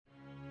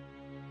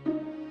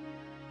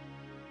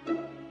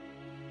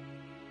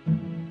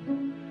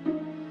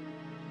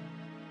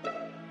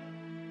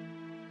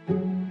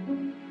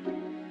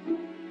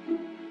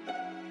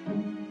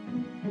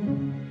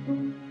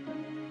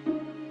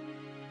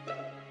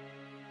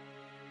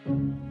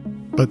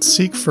But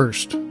seek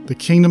first the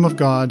kingdom of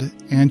God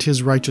and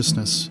his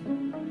righteousness,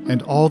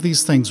 and all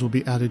these things will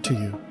be added to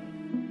you.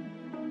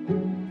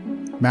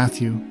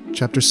 Matthew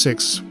chapter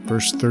 6,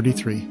 verse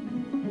 33.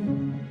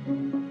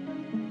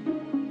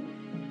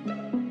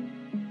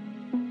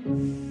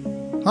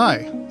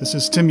 Hi, this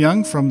is Tim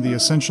Young from the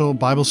Essential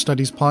Bible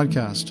Studies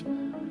podcast.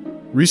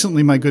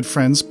 Recently, my good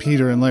friends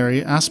Peter and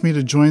Larry asked me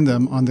to join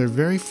them on their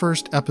very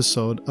first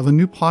episode of a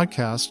new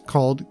podcast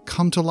called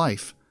Come to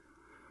Life.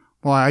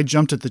 Well, I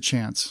jumped at the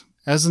chance.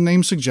 As the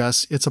name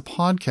suggests, it's a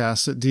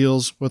podcast that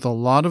deals with a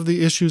lot of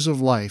the issues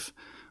of life,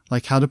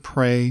 like how to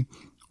pray,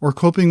 or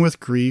coping with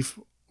grief,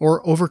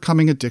 or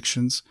overcoming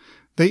addictions.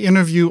 They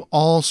interview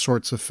all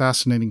sorts of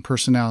fascinating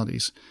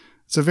personalities.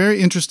 It's a very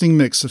interesting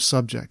mix of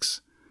subjects.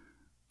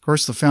 Of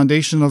course, the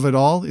foundation of it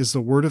all is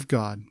the Word of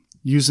God,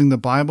 using the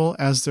Bible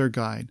as their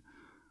guide.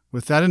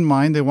 With that in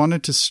mind, they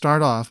wanted to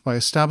start off by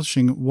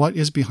establishing what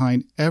is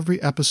behind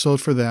every episode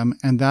for them,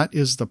 and that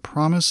is the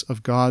promise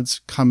of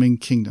God's coming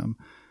kingdom.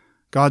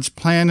 God's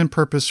plan and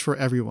purpose for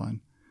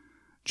everyone.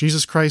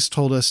 Jesus Christ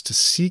told us to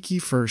seek ye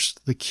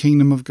first the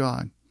kingdom of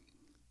God.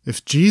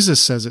 If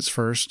Jesus says it's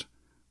first,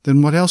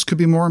 then what else could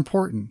be more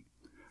important?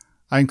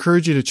 I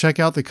encourage you to check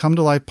out the Come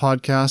to Life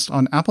podcast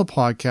on Apple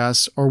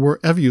Podcasts or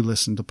wherever you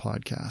listen to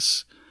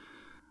podcasts.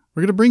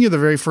 We're going to bring you the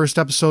very first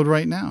episode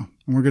right now,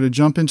 and we're going to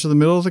jump into the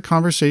middle of the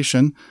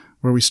conversation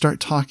where we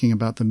start talking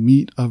about the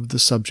meat of the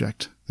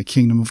subject, the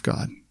kingdom of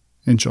God.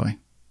 Enjoy.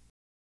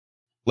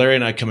 Larry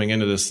and I coming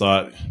into this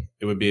thought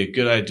it would be a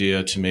good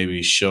idea to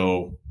maybe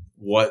show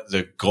what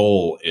the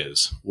goal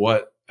is,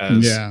 what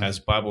as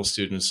Bible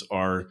students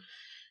are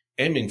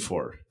aiming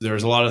for.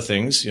 There's a lot of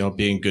things,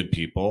 being good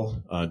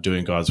people,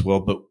 doing God's will,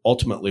 but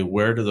ultimately,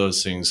 where do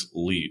those things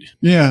lead?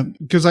 Yeah,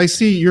 because I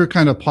see your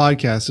kind of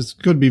podcast, it's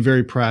going to be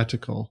very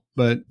practical,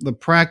 but the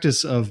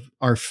practice of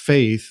our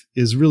faith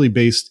is really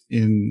based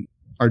in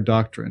our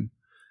doctrine.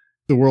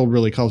 The world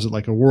really calls it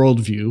like a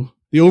worldview,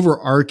 the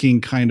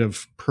overarching kind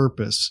of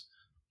purpose.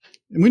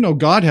 And we know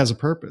God has a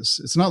purpose.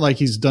 It's not like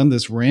he's done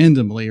this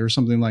randomly or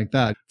something like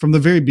that. From the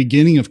very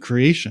beginning of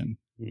creation,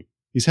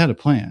 he's had a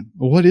plan.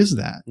 Well, what is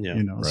that?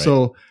 Right.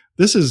 So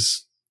this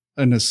is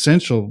an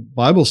essential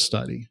Bible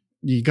study.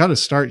 You got to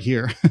start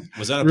here.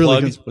 Was that a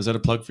plug? Was that a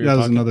plug for your podcast? That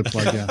was another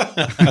plug,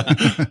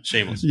 yeah.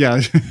 Shameless.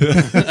 Yeah.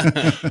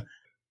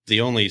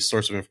 The only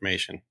source of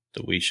information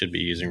that we should be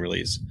using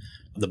really is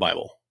the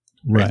Bible.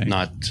 Right.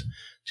 Not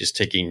just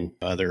taking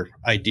other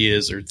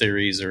ideas or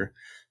theories or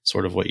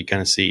sort of what you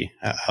kind of see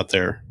out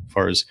there as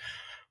far as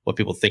what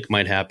people think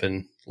might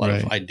happen. A lot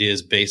of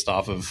ideas based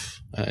off of,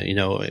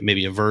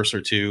 maybe a verse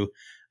or two,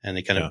 and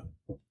they kind of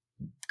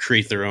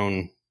create their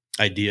own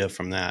idea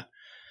from that.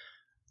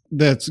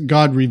 That's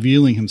God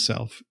revealing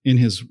himself in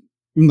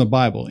the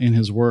Bible, in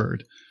his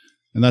word.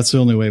 And that's the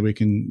only way we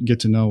can get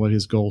to know what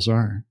his goals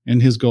are.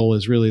 And his goal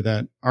is really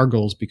that our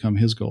goals become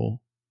his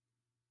goal.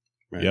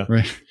 Right. Yeah.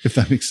 Right. If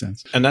that makes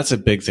sense. And that's a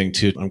big thing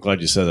too. I'm glad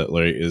you said that,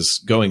 Larry, is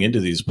going into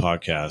these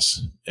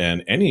podcasts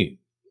and any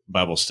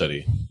Bible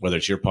study, whether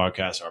it's your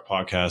podcast, our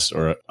podcast,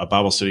 or a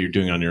Bible study you're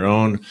doing on your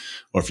own,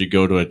 or if you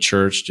go to a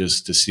church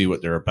just to see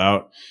what they're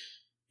about,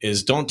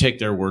 is don't take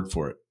their word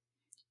for it.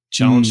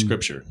 Challenge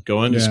Scripture.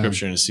 Go into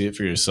Scripture and see it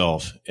for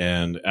yourself.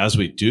 And as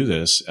we do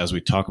this, as we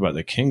talk about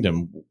the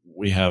kingdom,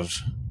 we have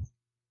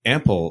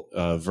ample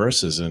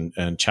verses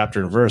and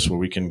chapter and verse where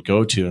we can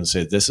go to and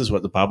say, this is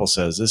what the Bible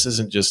says. This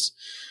isn't just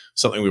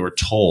something we were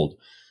told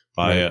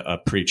by a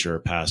preacher, a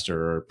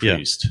pastor, or a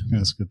priest. Yeah,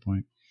 that's a good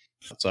point.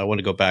 So I want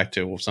to go back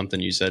to something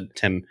you said,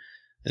 Tim,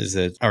 is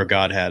that our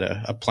God had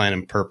a plan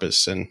and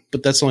purpose.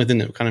 But that's the only thing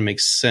that kind of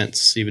makes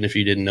sense, even if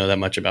you didn't know that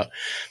much about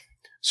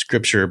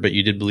Scripture, but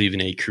you did believe in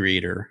a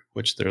creator,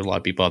 which there are a lot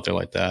of people out there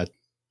like that.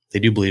 They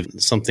do believe in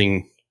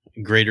something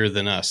greater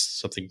than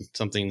us,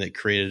 something that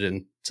created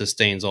and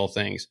sustains all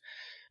things.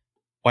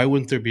 Why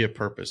wouldn't there be a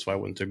purpose? Why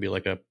wouldn't there be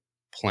like a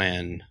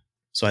plan?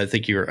 So I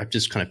think I'm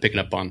just kind of picking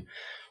up on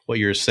what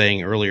you were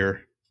saying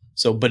earlier.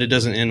 So, but it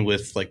doesn't end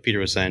with, like Peter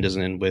was saying, it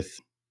doesn't end with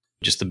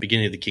just the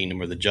beginning of the kingdom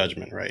or the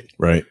judgment, right?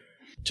 Right.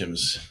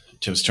 Tim's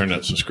turned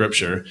up some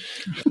Scripture.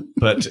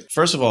 But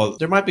first of all,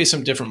 there might be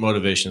some different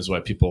motivations why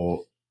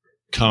people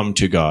come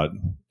to God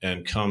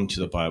and come to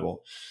the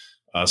Bible.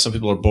 Some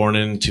people are born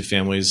into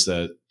families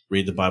that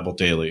read the Bible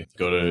daily,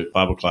 go to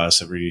Bible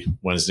class every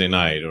Wednesday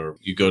night, or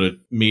you go to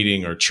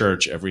meeting or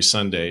church every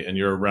Sunday and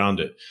you're around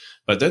it.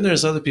 But then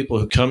there's other people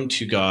who come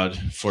to God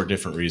for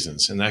different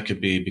reasons. And that could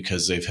be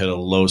because they've hit a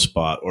low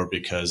spot, or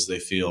because they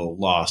feel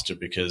lost, or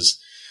because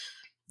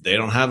they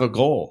don't have a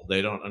goal.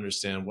 They don't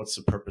understand what's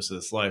the purpose of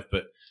this life.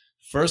 But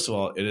first of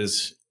all, it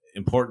is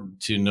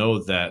important to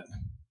know that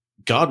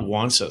God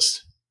wants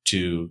us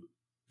to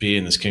be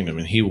in this kingdom,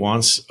 and he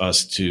wants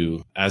us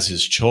to, as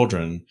his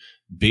children,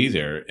 be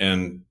there.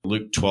 And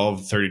Luke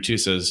 12:32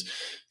 says,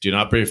 "Do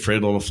not be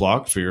afraid, little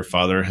flock, for your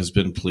Father has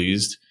been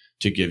pleased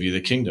to give you the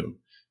kingdom."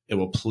 It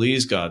will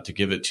please God to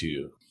give it to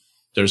you.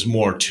 There's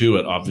more to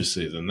it,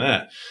 obviously, than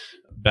that.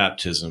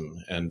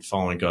 Baptism and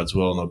following God's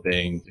will and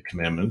obeying the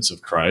commandments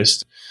of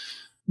Christ.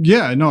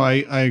 Yeah, no,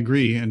 I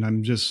agree. And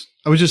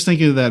I was just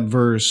thinking of that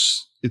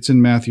verse. It's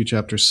in Matthew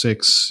chapter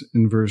 6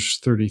 in verse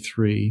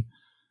 33.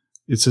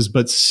 It says,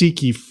 but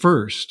seek ye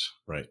first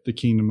Right. the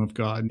kingdom of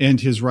God and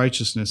his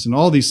righteousness, and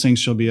all these things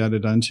shall be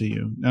added unto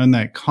you. Now, in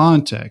that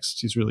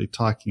context, he's really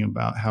talking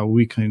about how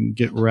we can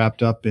get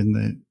wrapped up in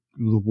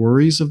the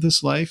worries of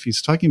this life.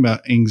 He's talking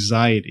about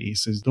anxiety. He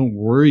says, don't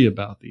worry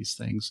about these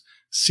things.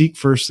 Seek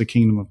first the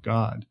kingdom of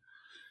God.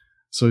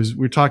 So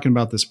we're talking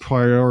about this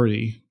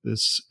priority,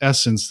 this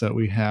essence that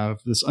we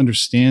have, this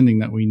understanding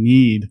that we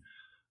need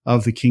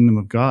of the kingdom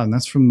of God. And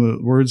that's from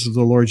the words of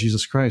the Lord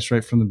Jesus Christ,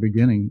 right from the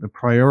beginning. The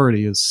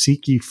priority is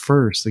seek ye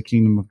first the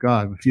kingdom of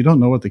God. If you don't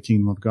know what the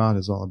kingdom of God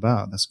is all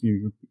about,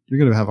 you're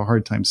going to have a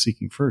hard time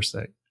seeking first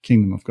that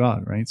kingdom of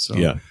God, right? So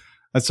Yeah.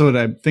 That's what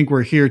I think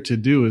we're here to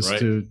do, is Right.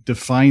 to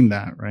define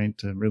that, right?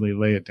 To really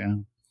lay it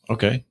down.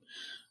 Okay.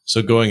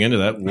 So going into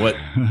that,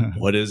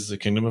 what is the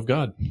kingdom of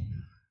God?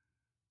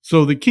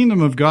 So the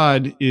kingdom of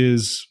God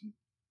is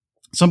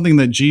something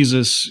that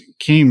Jesus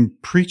came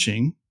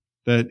preaching,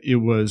 that it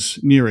was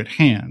near at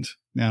hand.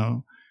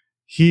 Now,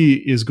 he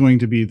is going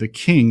to be the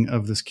king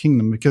of this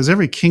kingdom, because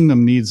every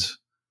kingdom needs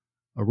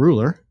a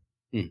ruler,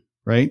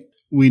 right?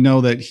 We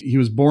know that he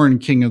was born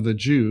king of the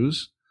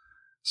Jews.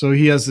 So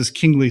he has this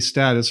kingly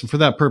status, and for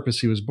that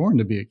purpose, he was born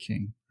to be a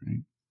king,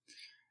 right?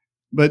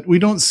 But we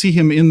don't see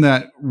him in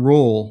that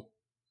role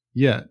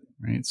yet,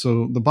 right?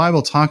 So the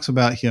Bible talks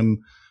about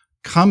him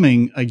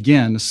coming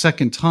again a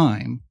second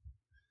time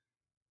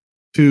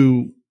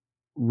to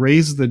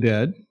raise the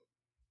dead,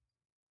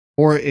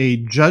 or a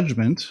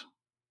judgment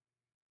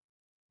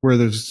where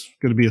there's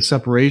going to be a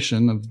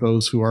separation of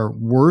those who are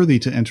worthy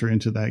to enter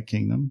into that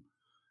kingdom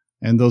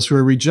and those who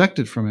are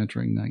rejected from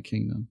entering that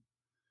kingdom.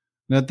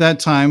 And at that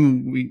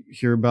time, we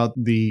hear about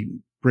the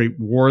great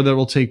war that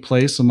will take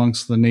place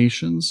amongst the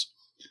nations,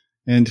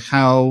 and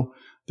how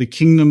the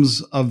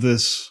kingdoms of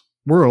this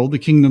world, the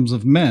kingdoms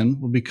of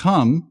men, will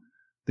become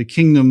the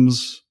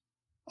kingdoms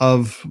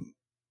of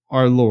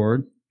our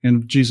Lord and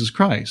of Jesus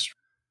Christ.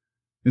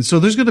 And so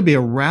there's going to be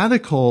a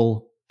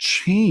radical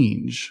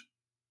change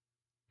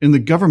in the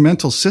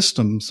governmental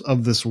systems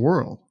of this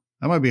world.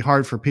 That might be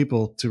hard for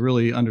people to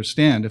really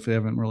understand if they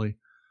haven't really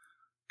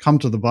come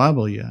to the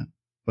Bible yet.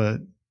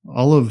 But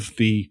all of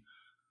the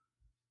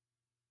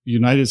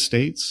United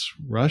States,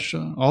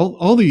 Russia,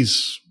 all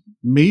these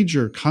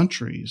major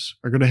countries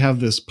are going to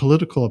have this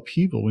political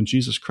upheaval when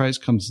Jesus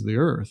Christ comes to the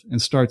earth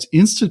and starts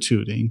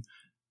instituting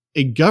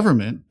a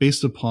government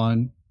based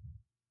upon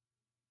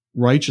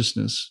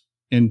righteousness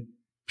and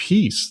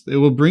peace. It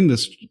will bring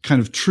this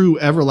kind of true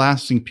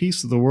everlasting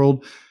peace that the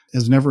world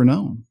has never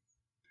known.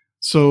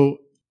 So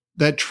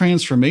that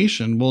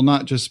transformation will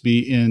not just be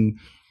in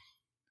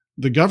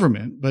the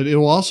government, but it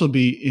will also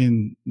be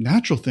in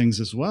natural things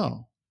as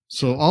well.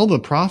 So all the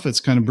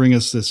prophets kind of bring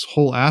us this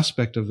whole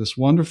aspect of this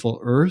wonderful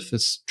earth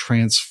that's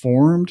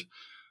transformed,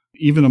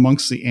 even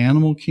amongst the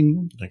animal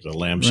kingdom. Like the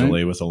lamb shall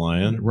lay with the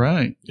lion.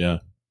 Right. Yeah.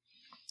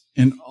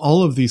 And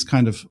all of these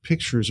kind of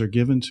pictures are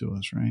given to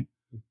us, right?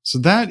 So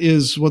that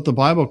is what the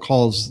Bible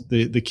calls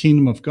the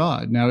kingdom of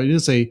God. Now, it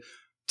is a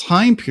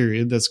time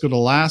period that's going to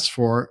last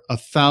for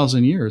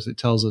 1,000 years, it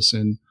tells us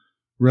in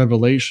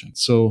Revelation.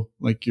 So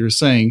like you're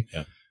saying,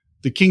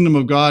 the kingdom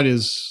of God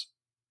is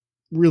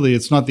really,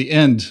 it's not the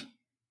end,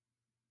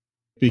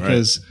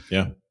 because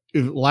if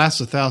it lasts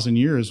 1,000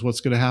 years,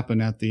 what's going to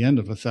happen at the end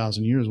of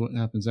 1,000 years? What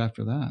happens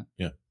after that?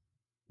 Yeah.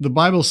 The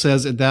Bible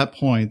says at that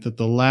point that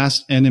the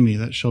last enemy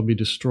that shall be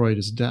destroyed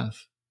is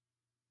death.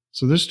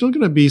 So there's still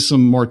going to be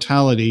some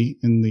mortality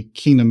in the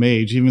kingdom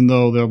age, even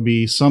though there'll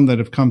be some that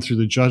have come through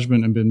the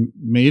judgment and been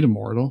made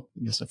immortal.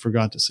 I guess I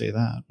forgot to say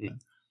that.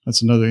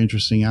 That's another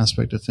interesting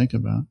aspect to think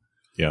about.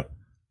 Yeah.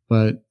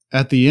 But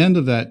at the end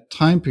of that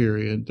time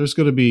period, there's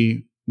going to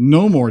be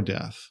no more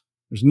death.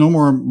 There's no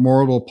more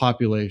mortal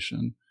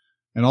population.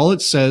 And all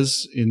it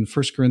says in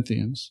 1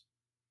 Corinthians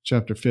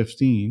chapter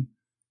 15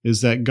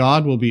 is that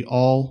God will be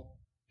all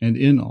and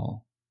in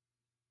all.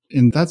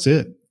 And that's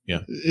it.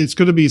 Yeah. It's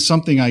going to be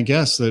something, I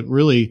guess, that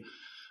really,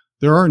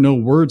 there are no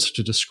words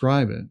to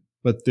describe it,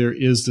 but there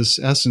is this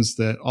essence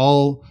that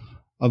all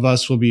of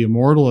us will be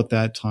immortal at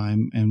that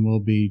time and will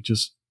be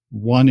just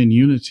one in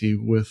unity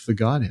with the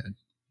Godhead.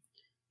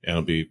 And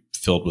it'll be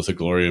filled with the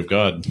glory of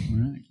God.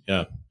 Right.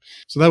 Yeah.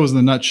 So that was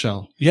the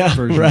nutshell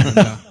version. Right.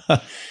 Yeah.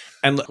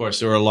 And of course,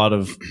 there were a lot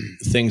of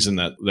things in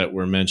that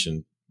were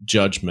mentioned.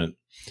 Judgment.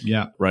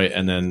 Yeah. Right.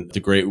 And then the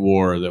great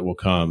war that will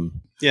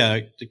come. Yeah.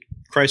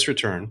 Christ's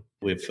return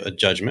with a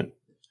judgment.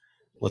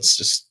 Let's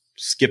just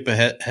skip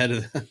ahead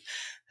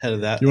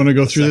of that. You want to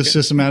go through this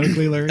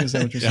systematically, Larry? Is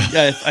that what you're saying?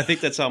 Yeah, I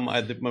think that's how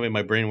my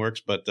brain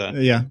works. But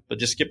but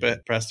just skip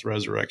past the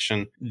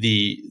resurrection.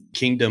 The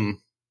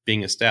kingdom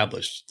being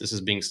established. This is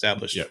being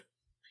established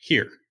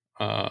here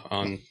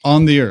on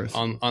the earth.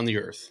 On the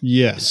earth.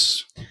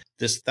 Yes.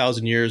 This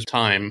 1,000 years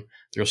time,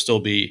 there'll still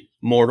be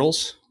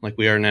mortals like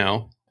we are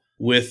now,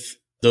 with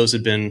those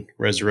who've been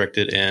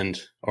resurrected and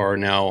are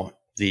now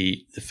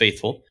the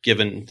faithful,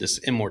 given this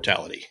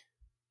immortality,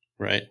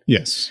 right?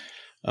 Yes.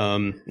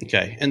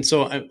 Okay. And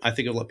so I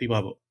think a lot of people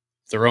have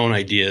their own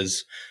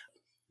ideas,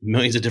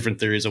 millions of different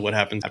theories of what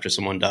happens after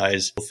someone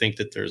dies. People think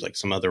that there's like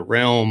some other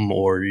realm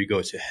or you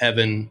go to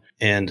heaven.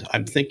 And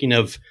I'm thinking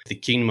of the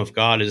kingdom of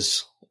God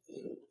is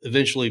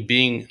eventually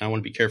being, I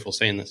want to be careful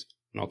saying this,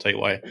 and I'll tell you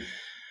why,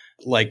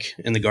 like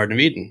in the Garden of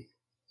Eden.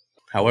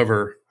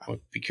 However, I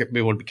want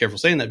to be careful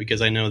saying that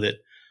because I know that,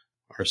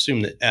 or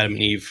assume that Adam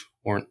and Eve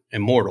weren't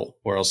immortal,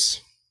 or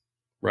else,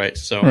 right?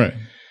 So, Right.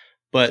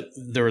 But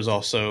there was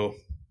also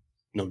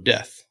no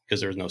death because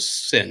there was no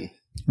sin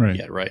Right.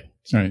 yet, right?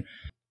 Right.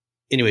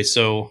 Anyway,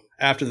 so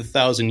after the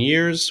 1,000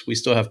 years, we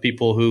still have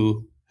people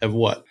who have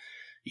what?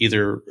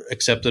 Either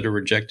accepted or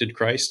rejected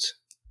Christ.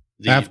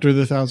 After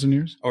the 1,000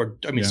 years?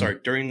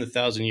 During the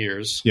 1,000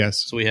 years.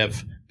 Yes. So we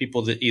have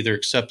people that either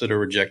accepted or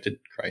rejected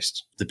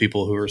Christ. The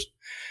people who are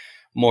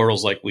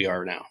mortals like we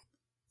are now,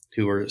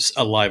 who were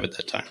alive at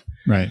that time.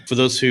 Right. For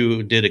those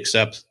who did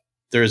accept,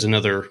 there is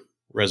another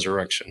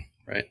resurrection,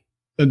 right?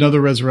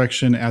 Another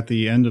resurrection at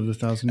the end of the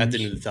 1,000 years? At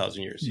the end of the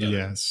 1,000 years. Yeah.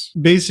 Yes.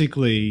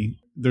 Basically,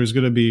 there's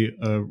going to be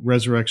a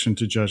resurrection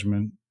to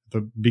judgment,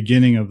 the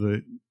beginning of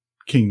the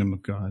kingdom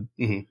of God.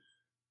 Mhm.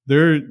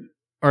 There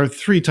are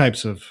three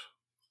types of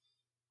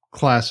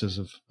classes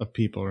of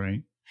people,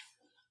 right?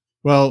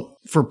 Well,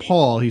 for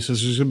Paul, he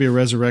says there's going to be a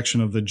resurrection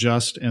of the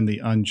just and the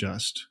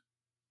unjust.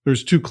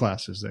 There's two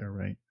classes there,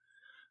 right?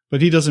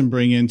 But he doesn't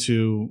bring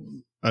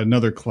into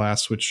another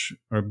class, which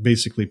are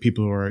basically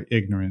people who are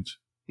ignorant.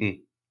 Mm.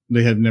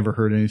 They have never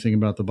heard anything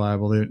about the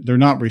Bible. They're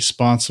not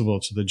responsible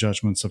to the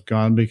judgments of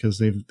God because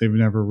they've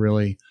never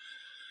really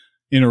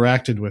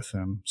interacted with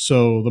them.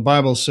 So the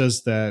Bible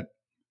says that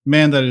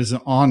man that is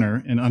an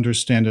honor and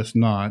understandeth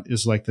not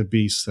is like the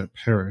beasts that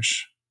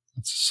perish.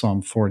 That's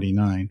Psalm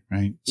 49,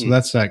 right? So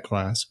that's that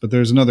class. But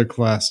there's another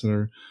class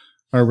that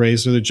are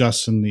raised, are the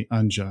just and the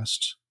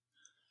unjust.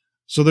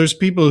 So there's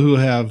people who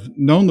have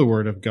known the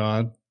word of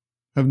God,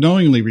 have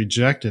knowingly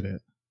rejected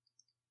it,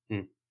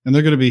 and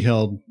they're going to be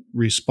held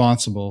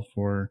responsible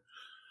for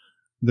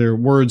their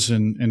words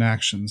and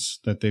actions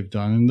that they've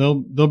done, and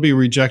they'll be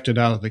rejected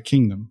out of the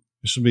kingdom.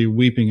 There should be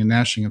weeping and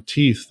gnashing of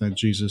teeth that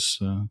Jesus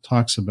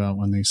talks about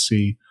when they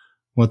see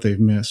what they've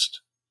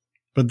missed.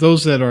 But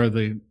those that are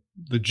the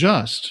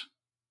just,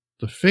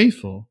 the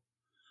faithful,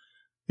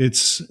 it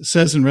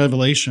says in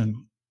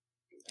Revelation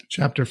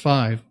chapter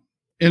 5,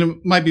 and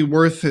it might be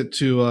worth it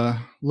to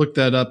look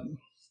that up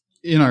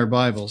in our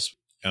Bibles.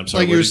 I'm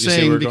sorry, like you're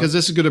saying, because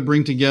this is going to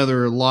bring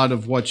together a lot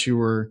of what you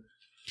were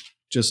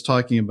just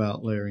talking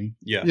about, Larry.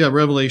 Yeah.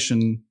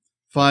 Revelation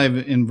 5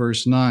 in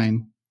verse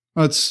 9.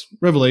 Well,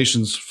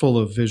 Revelation's full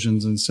of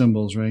visions and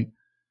symbols, right?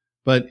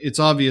 But it's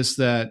obvious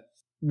that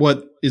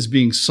what is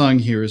being sung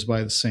here is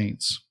by the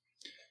saints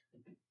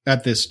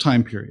at this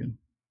time period.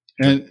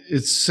 And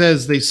it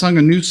says they sung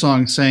a new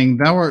song saying,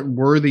 "Thou art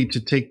worthy to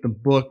take the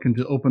book and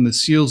to open the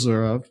seals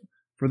thereof,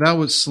 for thou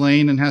wast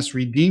slain and hast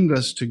redeemed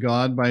us to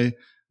God by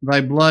thy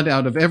blood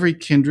out of every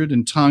kindred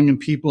and tongue and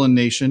people and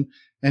nation,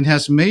 and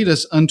hast made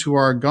us unto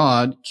our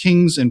God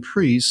kings and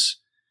priests,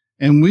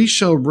 and we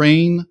shall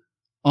reign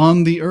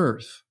on the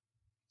earth."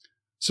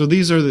 So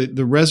these are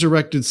the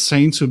resurrected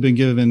saints who have been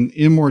given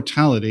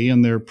immortality,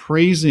 and they're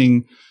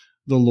praising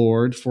the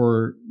Lord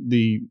for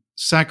the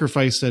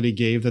sacrifice that he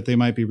gave that they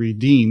might be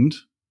redeemed,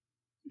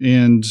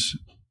 and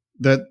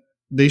that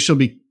they shall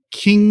be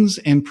kings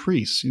and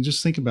priests. You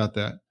just think about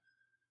that.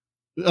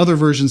 Other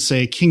versions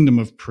say kingdom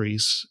of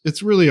priests.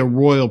 It's really a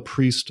royal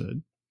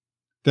priesthood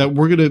that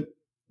we're going to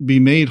be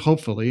made,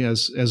 hopefully,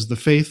 as the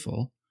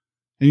faithful.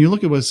 And you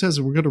look at what it says,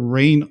 we're going to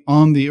reign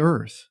on the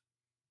earth,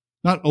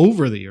 not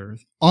over the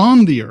earth,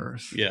 on the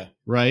earth. Yeah.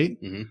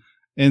 Right? Mm-hmm.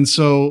 And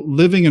so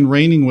living and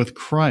reigning with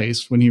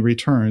Christ when he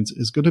returns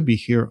is going to be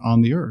here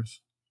on the earth.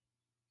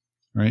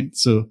 Right?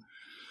 So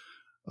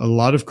a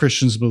lot of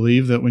Christians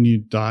believe that when you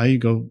die, you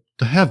go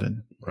to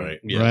heaven. Right.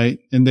 Yeah. Right.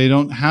 And they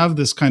don't have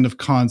this kind of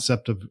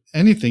concept of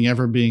anything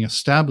ever being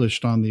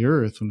established on the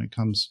earth when it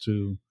comes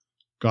to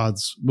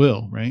God's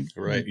will. Right.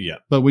 Right. Yeah.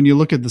 But when you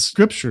look at the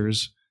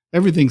scriptures,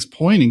 everything's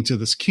pointing to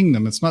this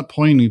kingdom. It's not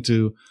pointing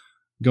to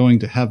going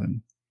to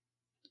heaven.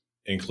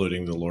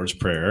 Including the Lord's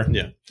Prayer.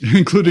 Yeah.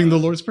 Including the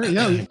Lord's Prayer.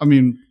 Yeah. I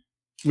mean,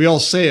 we all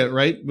say it,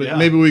 right? But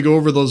maybe we go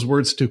over those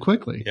words too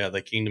quickly. Yeah. Thy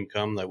kingdom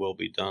come, thy will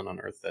be done on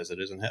earth as it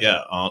is in heaven.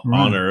 Yeah.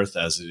 On earth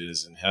as it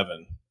is in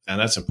heaven. And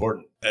that's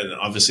important. And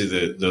obviously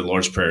the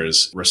Lord's Prayer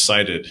is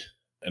recited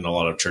in a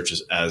lot of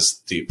churches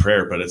as the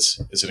prayer, but it's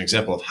an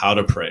example of how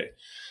to pray.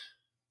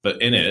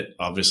 But in it,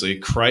 obviously,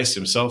 Christ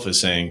himself is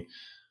saying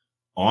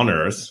on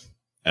earth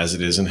as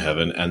it is in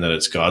heaven, and that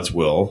it's God's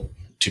will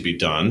to be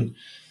done.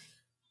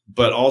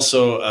 But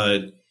also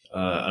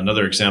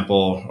another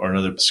example or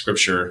another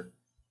scripture,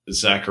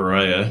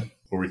 Zechariah,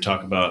 where we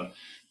talk about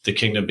the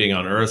kingdom being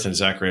on earth. In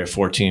Zechariah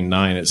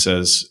 14:9, it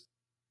says,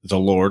 "The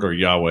Lord," or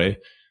Yahweh,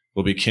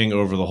 "will be king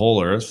over the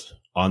whole earth.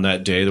 On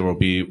that day, there will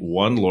be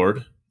one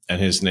Lord,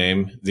 and his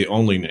name, the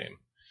only name."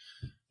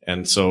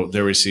 And so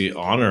there we see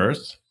on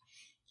earth.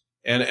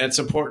 And it's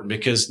important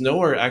because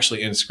nowhere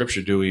actually in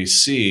Scripture do we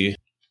see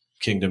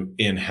kingdom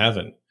in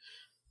heaven.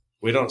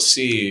 We don't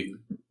see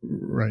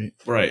Right.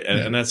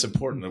 and that's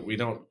important that we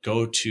don't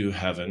go to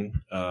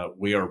heaven.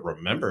 We are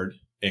remembered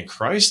in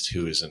Christ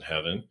who is in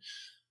heaven,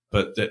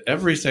 but that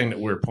everything that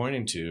we're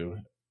pointing to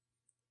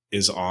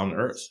is on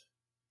earth,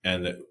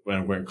 and that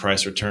when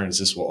Christ returns,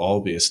 this will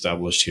all be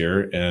established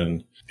here,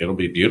 and it'll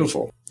be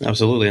beautiful.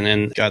 Absolutely. And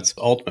then God's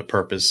ultimate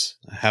purpose,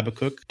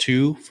 Habakkuk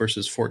 2,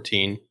 verses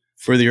 14.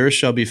 For the earth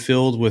shall be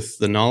filled with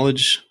the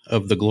knowledge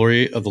of the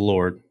glory of the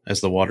Lord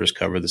as the waters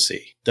cover the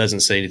sea.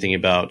 Doesn't say anything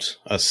about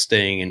us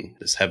staying in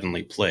this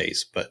heavenly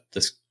place, but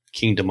this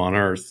kingdom on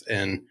earth,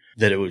 and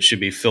that it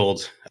should be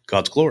filled with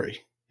God's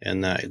glory.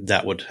 And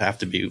that would have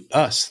to be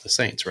us, the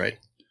saints, right?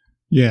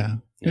 Yeah.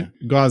 Yeah.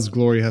 God's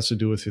glory has to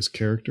do with his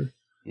character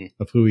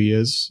of who he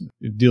is.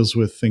 It deals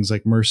with things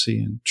like mercy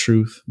and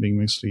truth being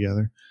mixed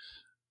together.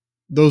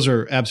 Those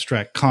are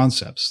abstract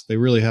concepts. They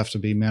really have to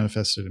be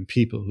manifested in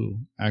people who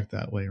act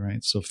that way,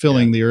 right? So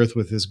filling the earth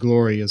with his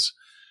glory is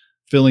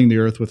filling the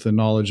earth with the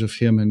knowledge of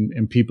him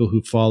and people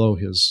who follow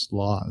his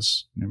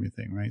laws and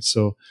everything, right?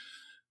 So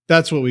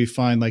that's what we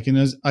find. Like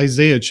in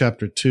Isaiah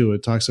chapter 2,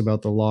 it talks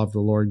about the law of the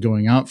Lord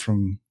going out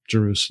from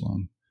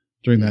Jerusalem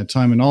during that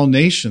time, and all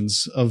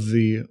nations of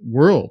the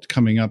world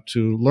coming up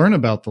to learn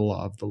about the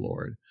law of the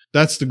Lord.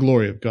 That's the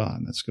glory of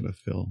God that's going to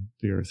fill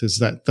the earth.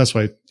 That's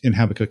why in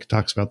Habakkuk it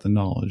talks about the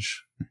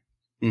knowledge.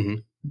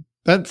 Mm-hmm.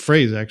 That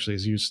phrase actually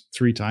is used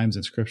 3 times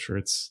in Scripture.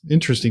 It's an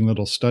interesting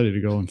little study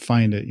to go and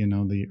find it.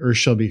 The earth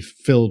shall be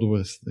filled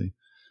with the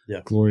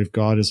glory of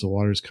God as the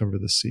waters cover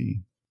the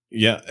sea.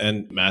 Yeah,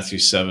 and Matthew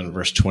 7,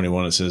 verse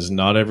 21, it says,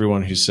 not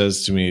everyone who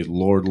says to me,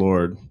 Lord,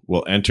 Lord,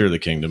 will enter the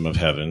kingdom of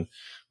heaven,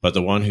 but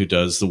the one who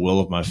does the will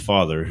of my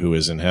Father who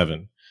is in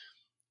heaven.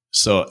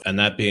 So, and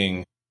that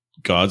being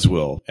God's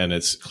will, and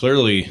it's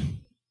clearly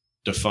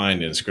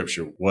defined in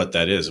Scripture what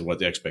that is and what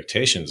the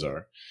expectations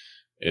are,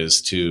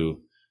 is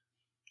to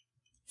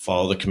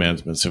follow the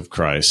commandments of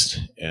Christ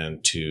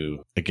and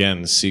to,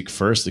 again, seek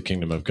first the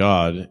kingdom of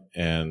God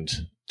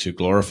and to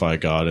glorify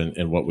God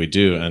in what we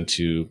do, and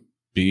to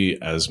be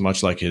as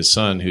much like his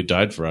Son who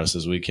died for us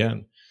as we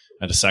can,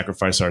 and to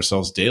sacrifice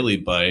ourselves daily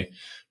by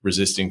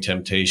resisting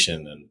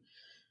temptation.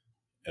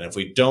 And if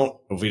we don't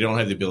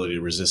have the ability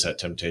to resist that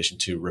temptation,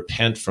 to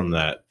repent from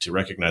that, to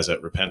recognize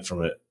that, repent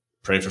from it,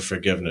 pray for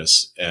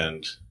forgiveness,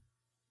 and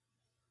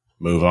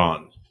move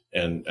on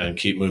and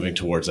keep moving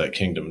towards that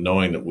kingdom,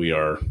 knowing that we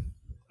are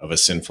of a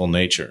sinful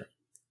nature.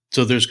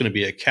 So there's going to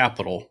be a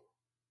capital,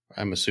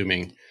 I'm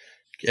assuming,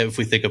 if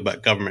we think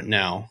about government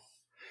now,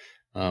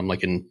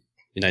 like in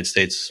the United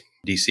States,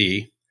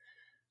 D.C.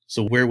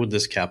 So where would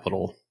this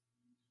capital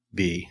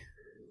be?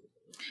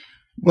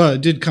 Well,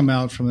 it did come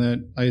out from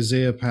that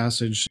Isaiah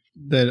passage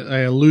that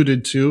I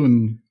alluded to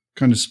and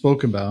kind of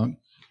spoke about.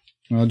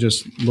 I'll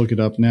just look it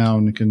up now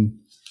and you can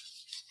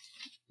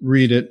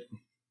read it.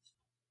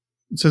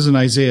 It says in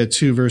Isaiah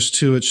 2, verse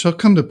 2, it shall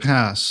come to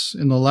pass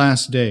in the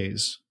last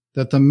days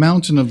that the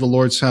mountain of the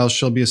Lord's house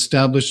shall be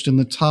established in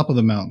the top of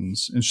the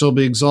mountains and shall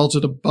be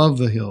exalted above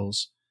the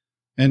hills,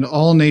 and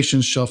all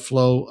nations shall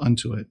flow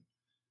unto it.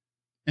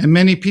 And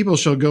many people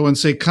shall go and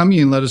say, come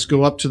ye and let us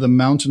go up to the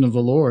mountain of the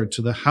Lord,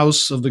 to the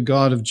house of the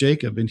God of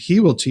Jacob, and he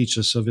will teach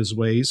us of his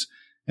ways,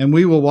 and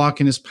we will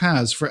walk in his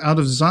paths. For out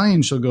of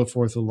Zion shall go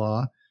forth the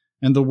law,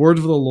 and the word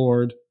of the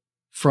Lord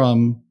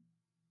from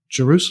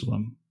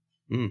Jerusalem.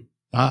 Mm.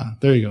 Ah,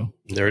 there you go.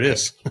 There it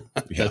is.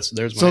 There's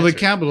my so answer. the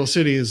capital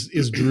city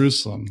is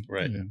Jerusalem.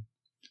 Right. Yeah.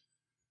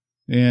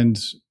 And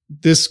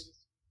this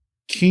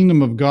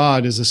kingdom of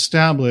God is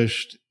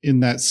established in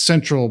that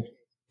central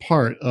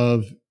part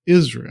of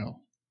Israel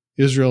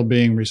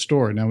being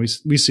restored. Now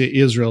we see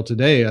Israel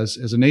today as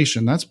a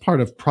nation. That's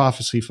part of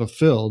prophecy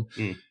fulfilled.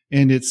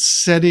 And it's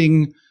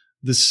setting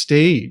the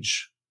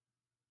stage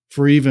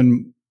for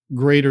even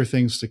greater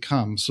things to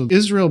come. So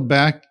Israel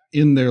back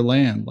in their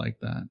land like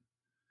that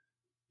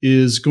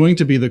is going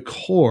to be the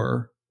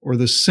core or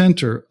the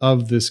center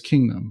of this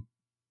kingdom.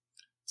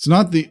 It's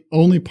not the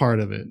only part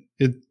of it,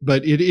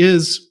 but it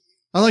is.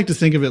 I like to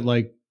think of it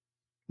like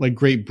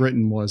Great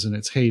Britain was in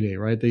its heyday,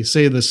 right? They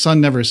say the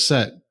sun never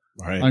set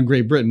on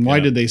Great Britain.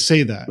 Why did they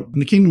say that?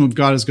 And the kingdom of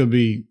God is going to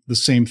be the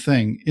same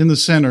thing. In the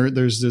center,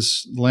 there's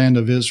this land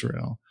of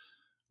Israel,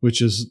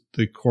 which is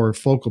the core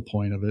focal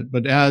point of it.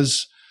 But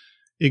as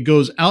it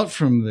goes out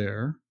from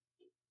there,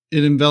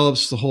 it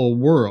envelops the whole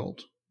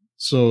world.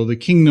 So the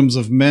kingdoms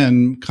of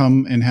men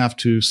come and have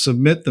to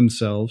submit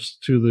themselves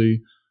to the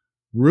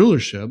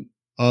rulership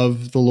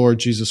of the Lord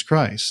Jesus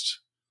Christ.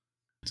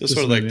 So it's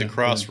sort of like the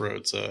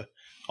crossroads.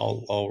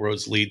 All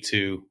roads lead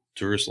to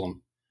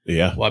Jerusalem.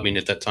 Yeah. Well, I mean,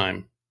 at that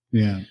time.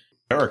 Yeah.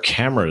 There are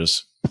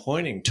cameras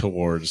pointing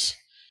towards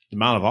the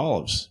Mount of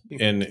Olives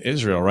in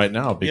Israel right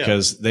now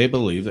because they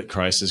believe that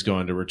Christ is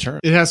going to return.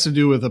 It has to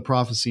do with a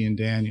prophecy in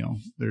Daniel.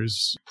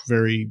 There's a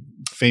very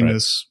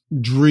famous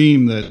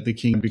dream that the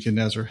king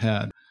Nebuchadnezzar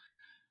had.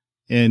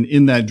 And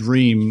in that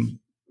dream,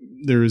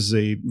 there's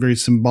a very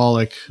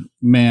symbolic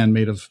man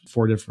made of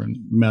 4 different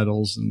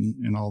metals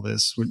and all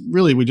this.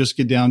 Really, we just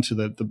get down to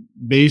the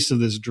base of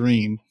this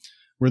dream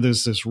where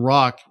there's this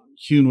rock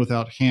hewn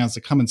without hands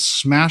that come and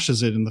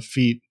smashes it in the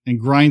feet and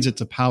grinds it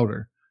to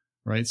powder,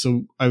 right?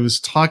 So I was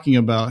talking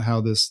about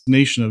how this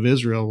nation of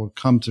Israel will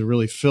come to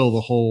really fill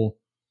the whole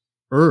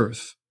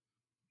earth.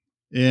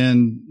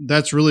 And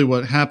that's really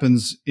what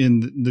happens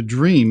in the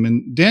dream.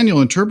 And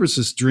Daniel interprets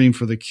this dream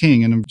for the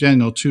king. And in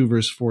Daniel 2,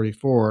 verse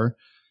 44,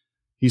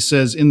 he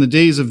says, "In the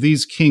days of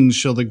these kings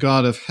shall the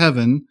God of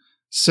heaven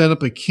set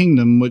up a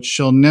kingdom which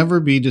shall never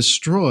be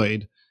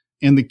destroyed,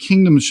 and the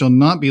kingdom shall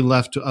not be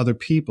left to other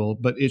people,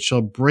 but it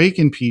shall break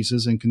in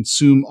pieces and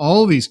consume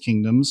all these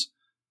kingdoms,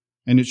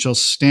 and it shall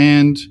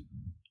stand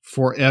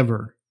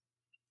forever."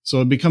 So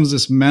it becomes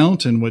this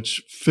mountain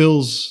which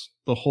fills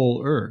the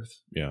whole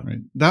earth. Yeah. Right?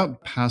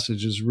 That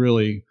passage is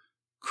really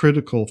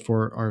critical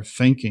for our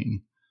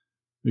thinking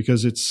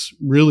because it's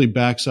really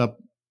backs up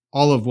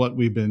all of what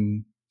we've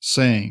been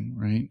saying,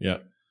 right? Yeah.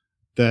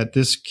 That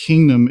this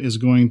kingdom is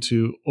going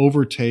to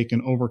overtake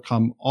and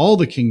overcome all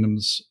the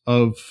kingdoms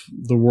of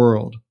the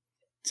world.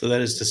 So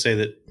that is to say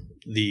that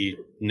the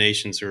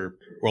nations or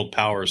world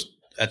powers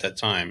at that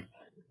time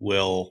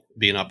will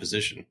be in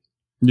opposition.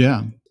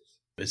 Yeah.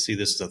 I see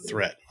this as a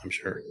threat, I'm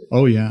sure.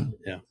 Oh, yeah.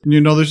 Yeah. And,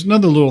 you know, there's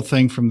another little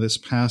thing from this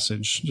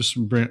passage just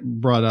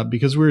brought up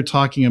because we were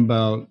talking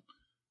about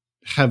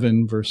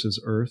heaven versus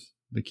earth,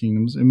 the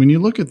kingdoms. And when you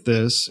look at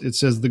this, it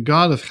says, "The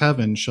God of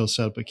heaven shall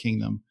set up a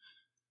kingdom."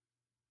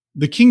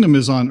 The kingdom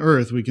is on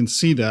earth. We can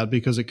see that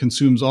because it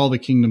consumes all the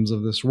kingdoms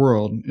of this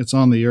world. It's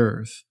on the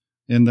earth,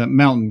 and that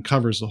mountain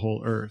covers the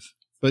whole earth.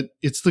 But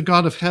it's the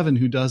God of heaven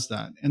who does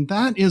that. And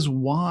that is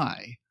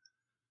why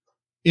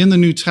in the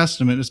New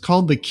Testament, it's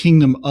called the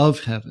kingdom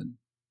of heaven,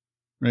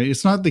 right?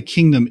 It's not the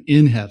kingdom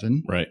in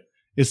heaven. Right.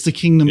 It's the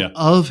kingdom Yeah.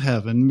 of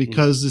heaven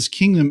because this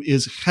kingdom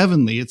is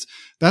heavenly.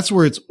 That's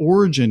where its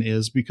origin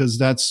is because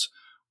that's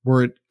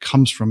where it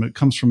comes from. It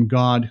comes from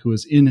God who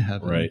is in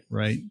heaven,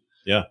 right?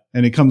 Yeah.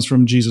 And it comes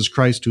from Jesus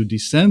Christ who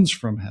descends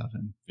from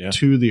heaven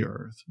to the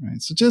earth,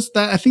 right? So just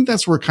that, I think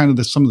that's where kind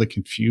of some of the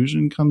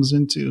confusion comes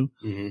into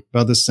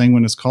about this thing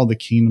when it's called the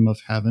kingdom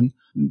of heaven.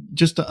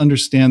 Just to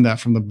understand that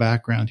from the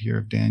background here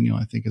of Daniel,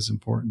 I think is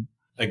important.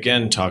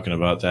 Again, talking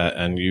about that,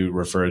 and you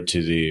referred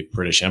to the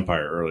British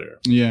Empire earlier.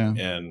 Yeah.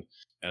 And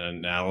an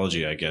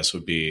analogy, I guess,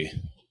 would be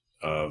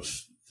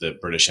of the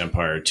British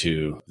Empire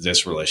to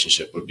this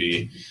relationship would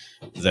be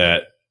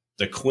that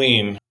the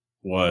queen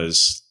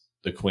was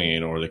the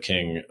queen or the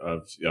king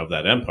of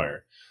that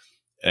empire.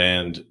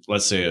 And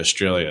let's say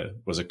Australia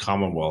was a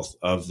commonwealth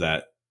of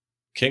that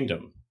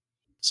kingdom.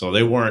 So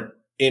they weren't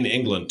in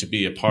England to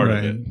be a part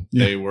of it.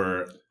 Yeah. They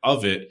were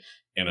of it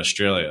in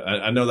Australia.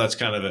 I know that's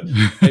kind of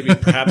maybe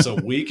perhaps a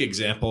weak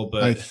example,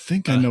 but I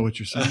think I know what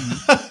you're saying.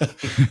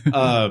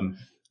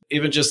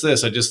 Even just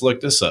this, I just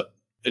looked this up.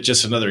 It's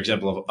just another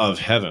example of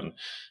heaven.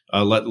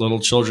 "Let little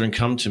children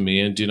come to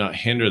me and do not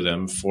hinder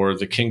them, for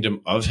the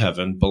kingdom of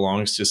heaven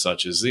belongs to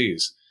such as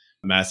these."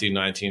 Matthew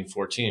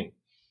 19:14.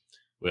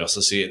 We also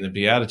see it in the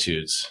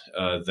Beatitudes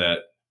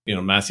that,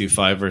 Matthew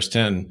 5, verse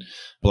 10,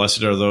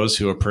 "Blessed are those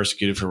who are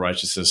persecuted for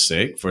righteousness'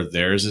 sake, for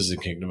theirs is the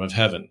kingdom of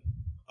heaven,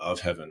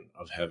 of heaven,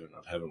 of heaven,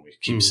 of heaven." We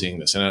keep seeing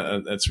this,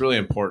 and it's really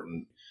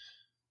important.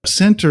 The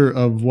center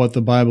of what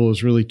the Bible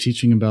is really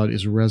teaching about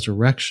is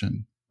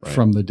resurrection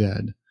from the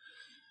dead.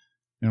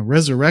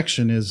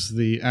 Resurrection is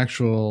the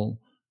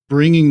actual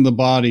bringing the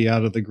body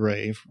out of the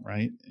grave,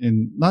 right?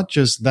 And not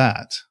just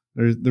that.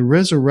 The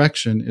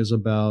resurrection is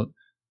about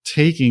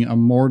taking a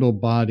mortal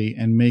body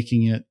and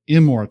making it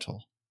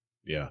immortal.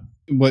 Yeah.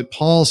 What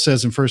Paul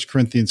says in 1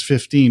 Corinthians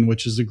 15,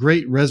 which is the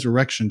great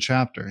resurrection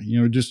chapter.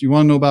 You want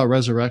to know about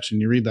resurrection,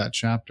 you read that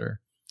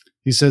chapter.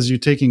 He says you're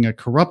taking a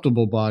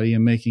corruptible body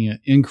and making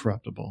it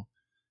incorruptible.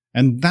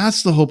 And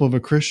that's the hope of a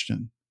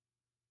Christian,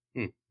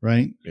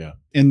 right? Yeah.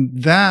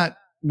 And that,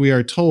 we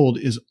are told,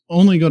 is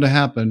only going to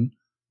happen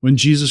when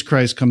Jesus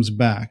Christ comes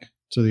back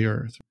to the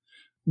earth.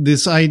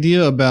 This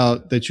idea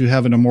about that you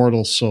have an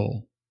immortal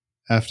soul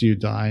after you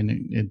die and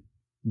it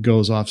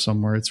goes off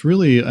somewhere, it's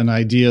really an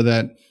idea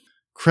that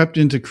crept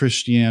into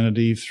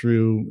Christianity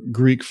through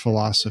Greek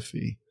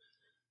philosophy.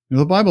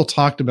 The Bible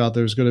talked about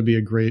there's going to be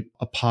a great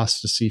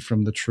apostasy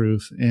from the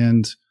truth,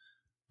 and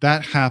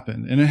that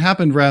happened. And it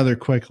happened rather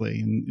quickly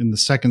in the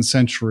 2nd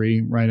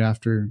century, right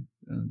after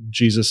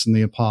Jesus and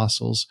the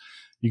apostles.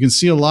 You can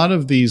see a lot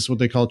of these, what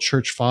they call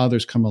church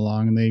fathers, come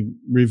along, and they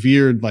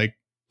revered like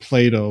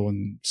Plato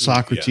and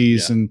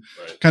Socrates and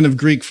kind of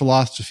Greek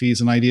philosophies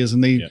and ideas.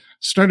 And they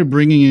started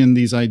bringing in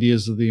these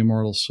ideas of the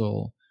immortal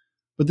soul.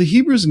 But the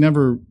Hebrews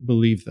never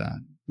believed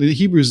that. The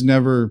Hebrews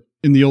never,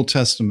 in the Old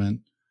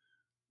Testament,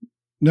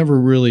 never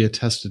really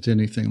attested to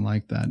anything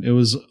like that. It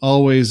was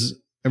always,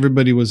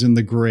 everybody was in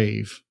the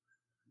grave,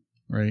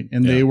 right?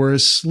 And they were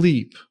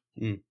asleep.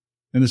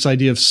 And this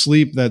idea of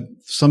sleep, that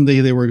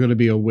someday they were going to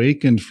be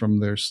awakened from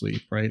their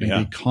sleep, right?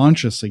 And be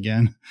conscious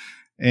again.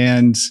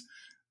 And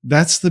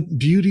that's the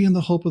beauty and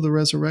the hope of the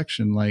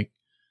resurrection, like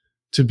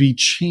to be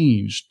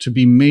changed, to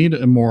be made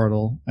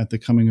immortal at the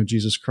coming of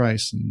Jesus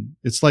Christ. And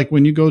it's like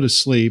when you go to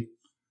sleep,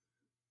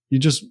 You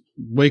just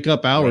wake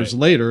up hours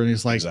later and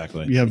it's like,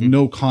 Exactly. you have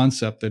no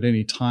concept that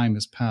any time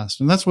has passed.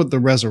 And that's what the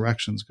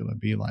resurrection is going to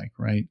be like,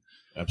 right?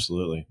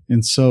 Absolutely.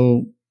 And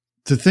so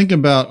to think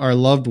about our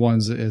loved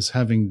ones as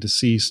having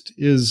deceased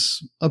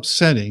is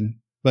upsetting,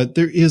 but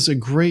there is a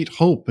great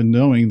hope in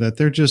knowing that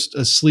they're just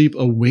asleep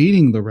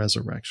awaiting the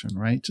resurrection,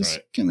 right? Just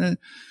kind of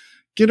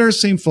get our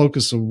same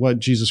focus of what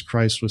Jesus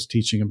Christ was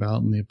teaching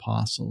about in the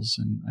apostles.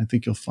 And I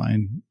think you'll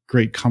find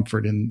great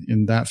comfort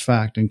in that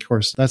fact. And of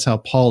course, that's how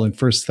Paul in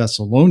 1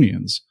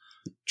 Thessalonians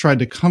tried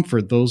to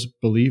comfort those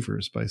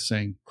believers by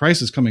saying,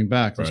 Christ is coming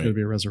back. There's going to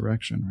be a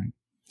resurrection, right?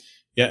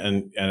 Yeah.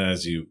 And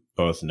as you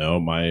both know,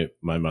 my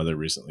mother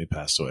recently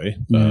passed away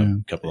a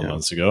couple of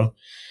months ago.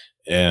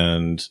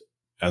 And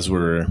as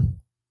we're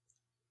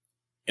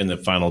in the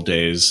final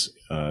days,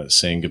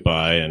 saying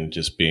goodbye and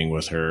just being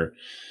with her,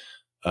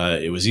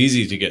 it was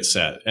easy to get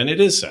sad. And it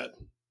is sad.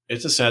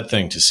 It's a sad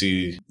thing to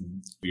see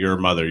your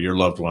mother, your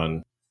loved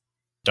one,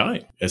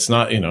 dying. It's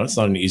not, it's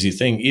not an easy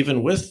thing,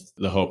 even with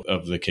the hope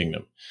of the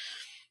kingdom.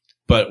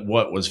 But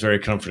what was very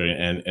comforting,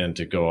 and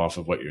to go off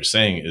of what you're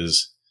saying,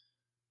 is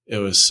it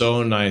was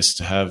so nice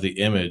to have the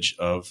image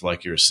of,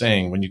 like you're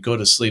saying, when you go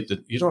to sleep,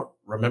 that you don't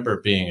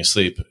remember being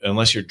asleep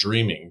unless you're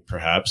dreaming,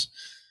 perhaps.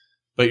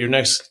 But your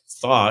next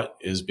thought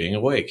is being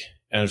awake.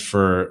 And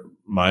for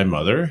my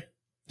mother,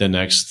 the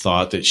next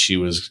thought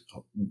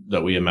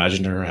that we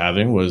imagined her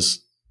having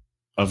was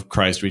of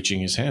Christ reaching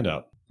his hand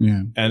out.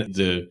 Yeah. And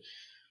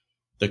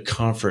the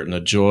comfort and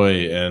the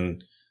joy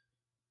and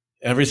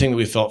everything that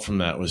we felt from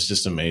that was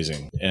just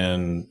amazing.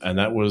 And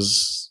that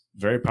was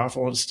very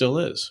powerful, and still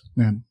is.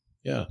 Yeah.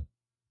 Yeah.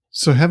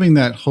 So having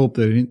that hope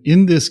that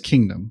in this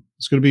kingdom,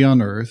 it's going to be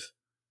on earth,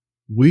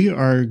 we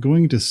are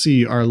going to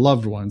see our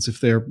loved ones,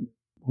 if they're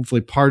hopefully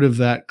part of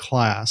that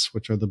class,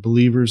 which are the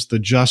believers, the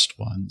just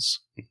ones,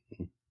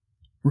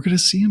 we're going to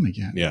see them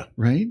again. Yeah.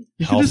 Right?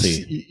 You're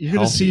Healthy. You're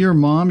going to see your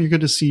mom. You're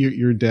going to see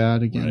your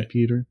dad again, right.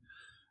 Peter.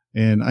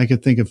 And I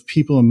could think of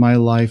people in my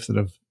life that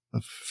have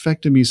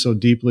affected me so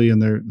deeply in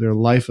their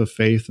life of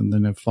faith, and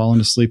then have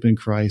fallen asleep in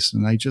Christ.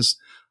 And I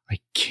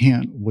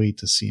can't wait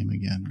to see them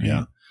again. Right?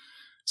 Yeah.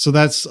 So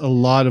that's a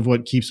lot of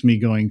what keeps me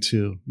going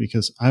too,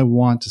 because I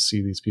want to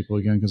see these people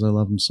again because I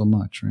love them so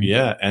much. Right?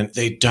 Yeah. And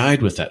they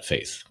died with that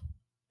faith.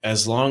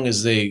 As long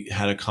as they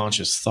had a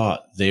conscious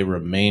thought, they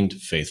remained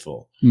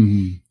faithful.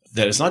 Mm-hmm.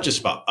 That it's not just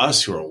about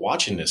us who are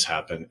watching this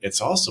happen. It's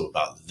also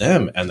about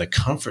them and the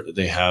comfort that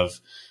they have,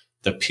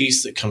 the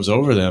peace that comes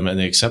over them, and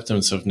the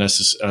acceptance of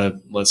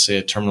let's say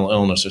a terminal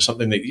illness or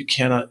something that you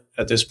cannot,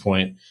 at this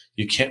point,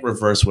 you can't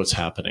reverse what's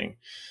happening.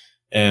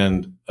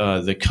 And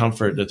the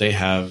comfort that they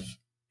have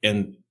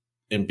in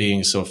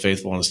being so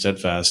faithful and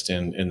steadfast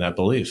in that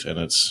belief. And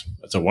it's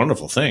a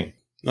wonderful thing.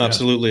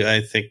 Absolutely.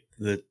 I think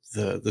that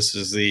this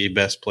is the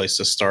best place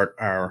to start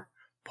our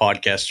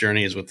podcast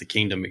journey is with the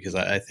kingdom, because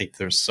I think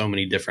there's so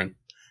many different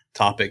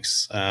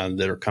topics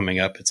that are coming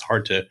up. It's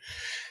hard to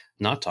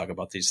not talk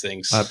about these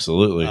things.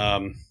 Absolutely.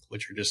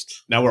 Which are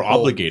just now we're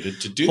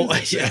obligated to do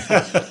this.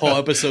 whole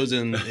episodes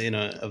in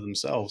of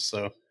themselves.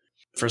 So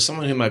for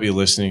someone who might be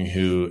listening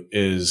who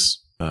is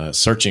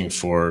searching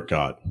for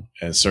God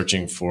and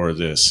searching for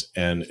this,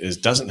 and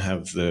doesn't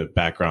have the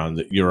background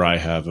that you or I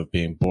have of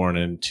being born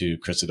into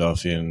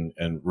Christadelphia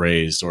and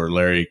raised, or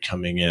Larry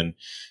coming in,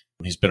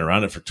 he's been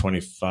around it for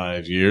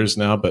 25 years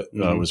now, but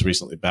was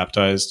recently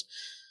baptized.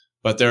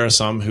 But there are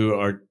some who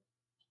are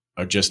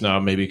just now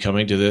maybe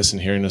coming to this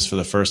and hearing this for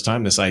the first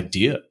time, this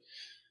idea.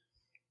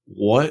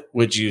 What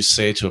would you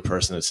say to a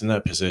person that's in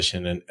that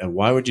position, and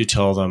why would you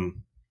tell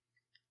them,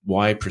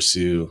 why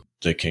pursue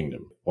the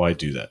kingdom? Why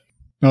do that?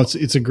 No,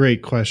 it's a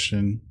great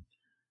question.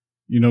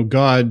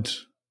 God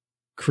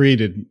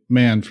created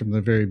man from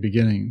the very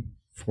beginning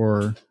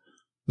for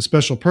a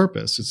special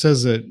purpose. It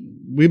says that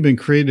we've been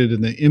created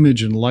in the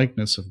image and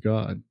likeness of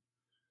God.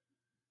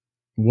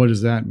 What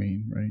does that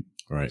mean, right?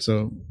 Right.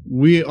 So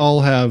we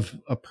all have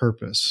a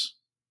purpose,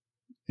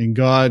 and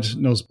God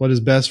knows what is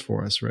best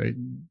for us, right?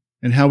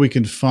 And how we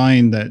can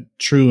find that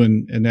true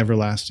and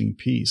everlasting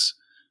peace,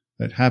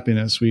 that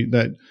happiness,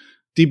 that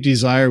deep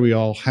desire we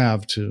all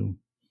have to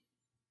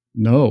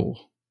know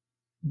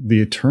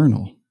the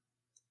eternal.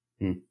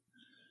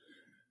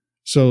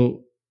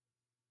 So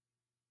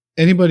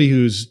anybody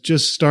who's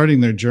just starting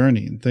their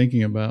journey and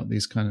thinking about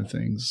these kind of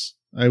things,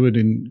 I would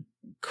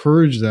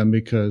encourage them,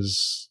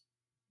 because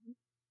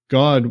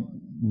God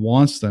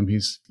wants them.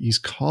 He's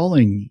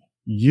calling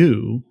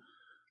you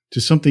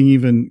to something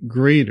even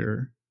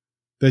greater,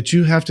 that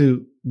you have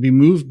to be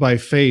moved by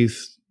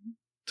faith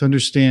to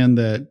understand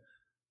that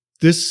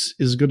this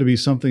is going to be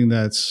something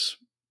that's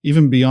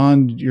even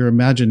beyond your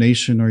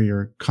imagination or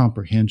your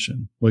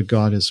comprehension, what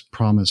God has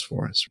promised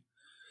for us.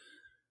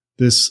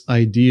 This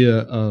idea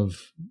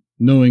of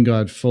knowing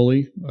God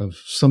fully, of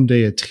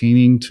someday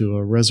attaining to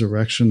a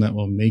resurrection that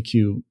will make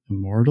you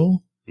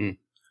immortal,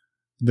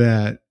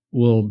 that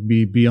will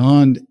be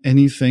beyond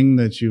anything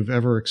that you've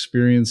ever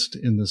experienced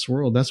in this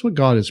world. That's what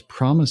God is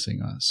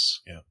promising us.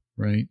 Yeah.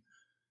 Right?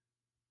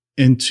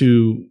 And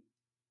to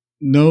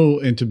know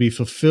and to be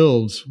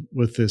fulfilled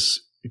with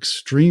this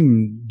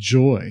extreme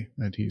joy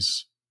that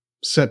he's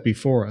set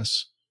before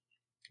us.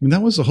 And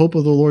that was the hope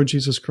of the Lord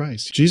Jesus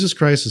Christ. Jesus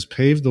Christ has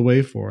paved the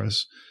way for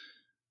us.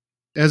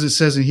 As it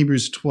says in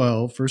Hebrews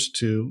 12, verse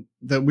 2,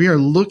 that we are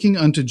looking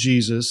unto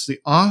Jesus, the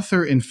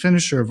author and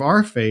finisher of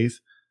our faith,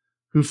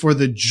 who for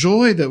the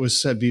joy that was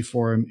set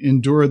before him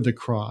endured the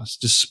cross,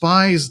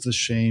 despised the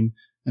shame,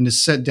 and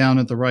is set down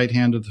at the right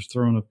hand of the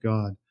throne of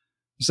God.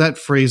 Is that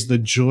phrase, the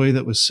joy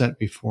that was set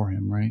before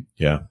him, right?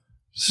 Yeah.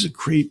 This is a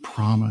great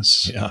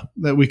promise Yeah.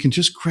 that we can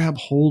just grab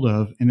hold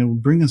of, and it will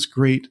bring us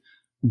great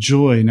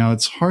joy. Now,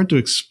 it's hard to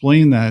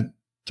explain that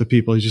to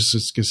people. You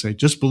just can say,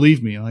 just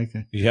believe me. Like,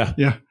 Yeah.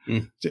 yeah.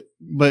 Mm.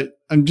 But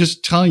I'm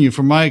just telling you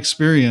from my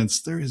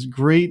experience, there is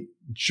great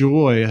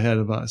joy ahead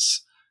of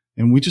us.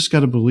 And we just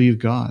got to believe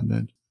God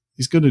that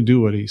he's going to do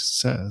what he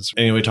says.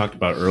 And we talked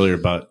about earlier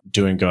about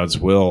doing God's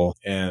will,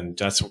 and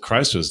that's what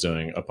Christ was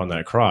doing up on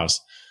that cross.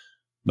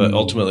 But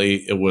ultimately,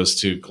 it was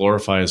to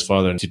glorify his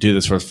Father and to do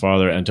this for his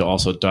Father and to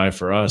also die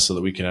for us so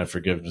that we can have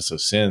forgiveness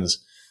of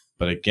sins.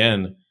 But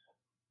again,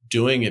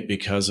 doing it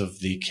because of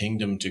the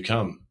kingdom to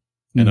come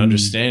and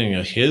understanding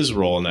of his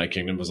role in that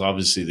kingdom was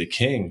obviously the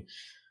king.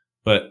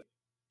 But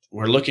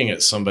we're looking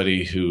at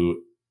somebody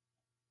who,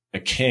 a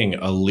king,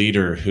 a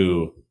leader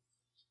who,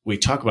 we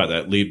talk about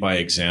that lead by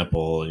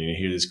example, and you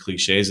hear these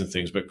cliches and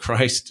things, but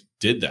Christ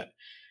did that.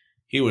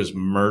 He was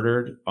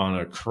murdered on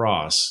a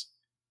cross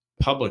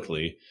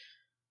publicly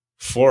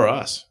for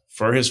us,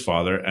 for his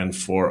Father, and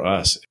for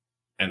us.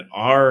 And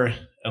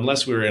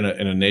unless we were in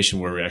a nation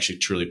where we're actually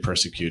truly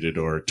persecuted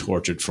or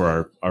tortured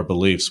for our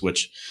beliefs,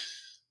 which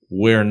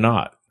we're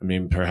not. I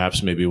mean,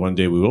 perhaps maybe one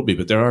day we will be,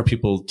 but there are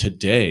people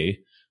today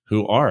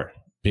who are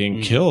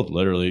being killed,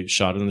 literally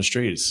shot in the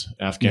streets,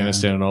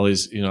 Afghanistan and all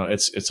these,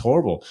 it's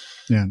horrible.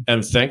 Yeah.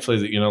 And thankfully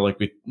that, like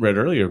we read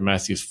earlier,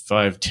 Matthew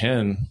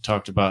 5:10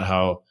 talked about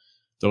how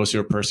those who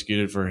are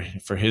persecuted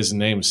for his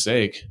name's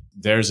sake,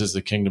 theirs is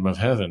the kingdom of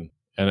heaven.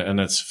 And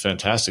that's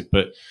fantastic.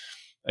 But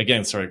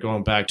again,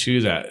 going back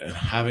to that and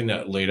having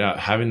that laid out,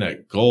 having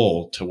that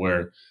goal to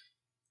where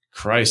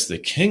Christ, the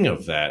king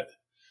of that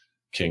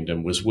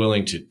kingdom, was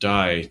willing to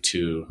die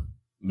to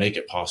make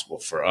it possible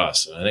for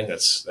us. And I think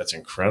that's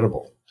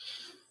incredible.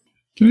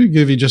 Can I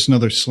give you just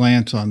another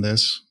slant on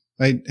this?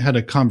 I had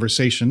a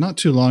conversation not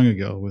too long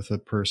ago with a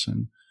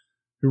person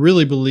who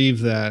really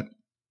believed that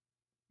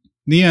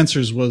the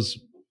answers was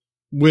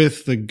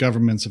with the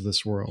governments of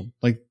this world.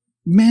 Like,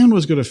 man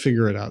was going to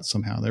figure it out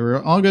somehow. They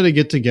were all going to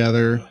get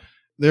together.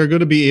 They're going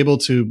to be able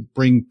to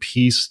bring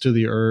peace to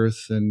the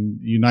earth and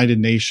United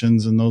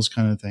Nations and those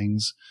kind of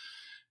things.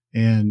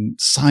 And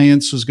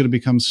science was going to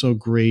become so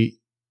great,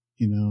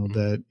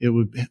 that it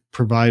would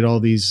provide all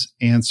these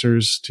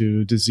answers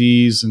to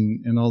disease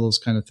and all those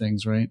kind of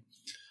things, right?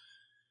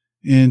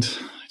 And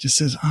it just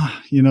says,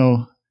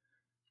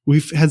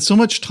 we've had so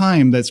much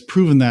time that's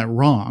proven that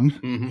wrong.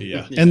 Mm-hmm.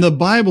 Yeah. And the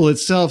Bible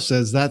itself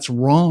says that's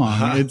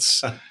wrong.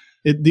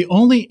 The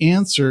only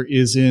answer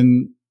is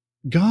in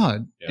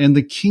God and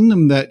the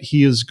kingdom that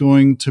he is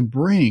going to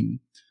bring.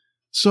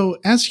 So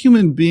as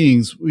human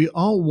beings, we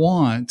all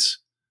want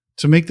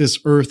to make this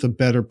earth a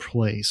better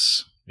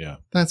place. Yeah.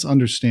 That's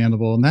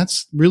understandable. And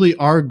that's really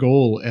our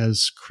goal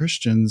as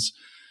Christians,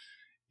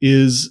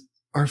 is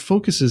our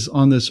focus is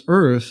on this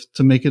earth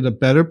to make it a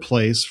better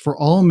place for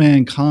all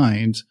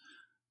mankind,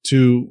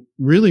 to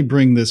really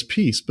bring this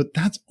peace. But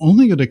that's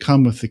only going to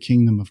come with the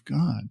kingdom of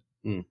God.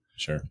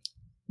 Sure.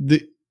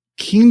 The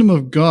kingdom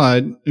of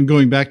God, and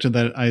going back to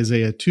that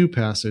Isaiah 2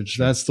 passage,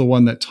 that's the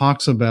one that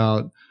talks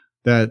about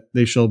that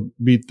they shall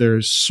beat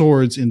their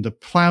swords into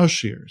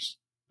plowshares.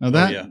 Now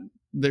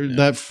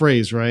that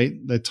phrase, right,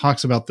 that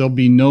talks about there'll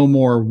be no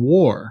more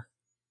war.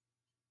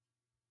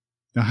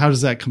 Now, how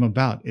does that come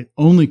about? It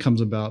only comes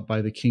about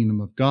by the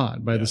kingdom of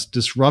God, by this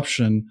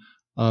disruption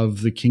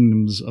of the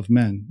kingdoms of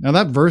men. Now,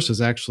 that verse is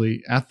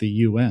actually at the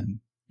UN.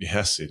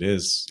 Yes, it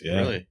is.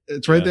 Yeah. Really?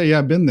 It's right there. Yeah,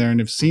 I've been there and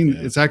have seen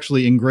it's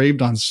actually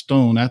engraved on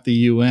stone at the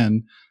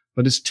UN,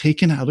 but it's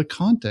taken out of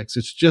context.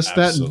 It's just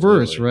that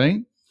verse,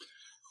 right?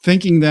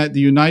 Thinking that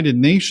the United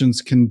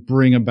Nations can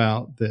bring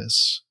about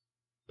this.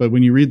 But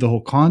when you read the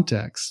whole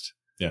context,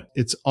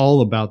 it's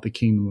all about the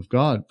kingdom of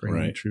God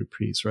bringing true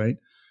peace, right?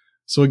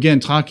 So again,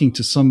 talking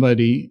to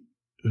somebody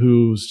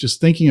who's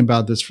just thinking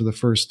about this for the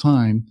first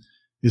time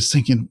is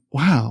thinking,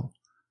 wow,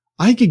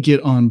 I could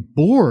get on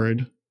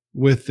board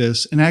with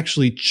this and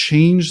actually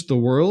change the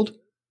world.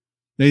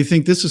 They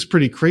think this is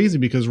pretty crazy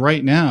because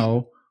right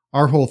now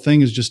our whole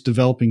thing is just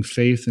developing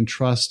faith and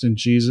trust in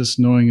Jesus,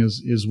 knowing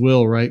his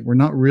will, right? We're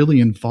not really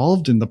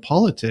involved in the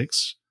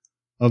politics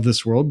of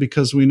this world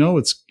because we know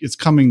it's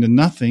coming to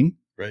nothing.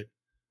 Right.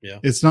 Yeah.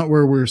 It's not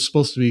where we're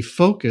supposed to be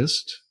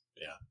focused.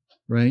 Yeah.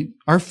 Right.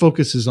 Our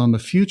focus is on the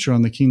future,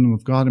 on the kingdom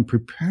of God, and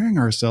preparing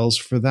ourselves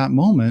for that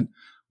moment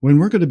when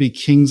we're going to be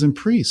kings and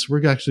priests. We're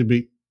going to actually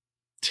be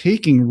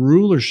taking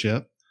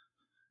rulership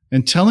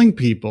and telling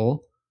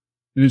people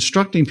and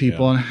instructing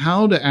people on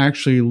how to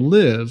actually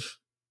live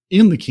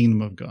in the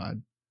kingdom of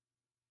God.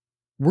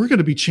 We're going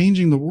to be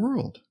changing the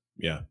world.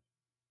 Yeah.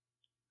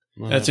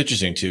 Wow. That's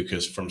interesting too,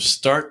 because from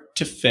start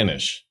to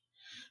finish,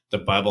 the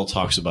Bible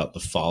talks about the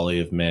folly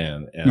of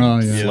man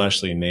and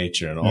fleshly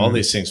nature and all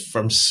these things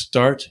from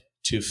start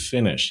to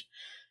finish.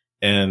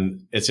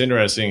 And it's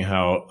interesting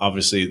how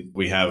obviously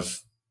we have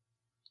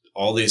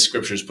all these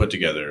scriptures put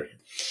together,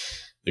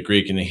 the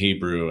Greek and the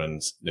Hebrew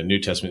and the New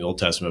Testament, the Old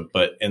Testament.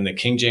 But in the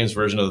King James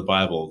Version of the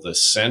Bible, the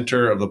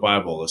center of the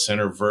Bible, the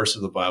center verse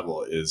of the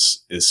Bible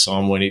is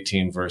Psalm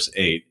 118, verse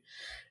 8.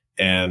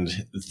 And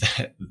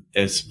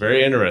it's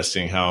very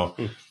interesting how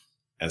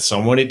and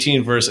Psalm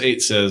 118, verse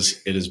 8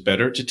 says, it is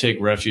better to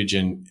take refuge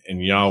in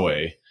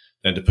Yahweh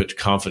than to put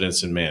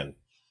confidence in man.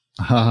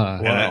 Wow.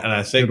 And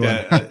I think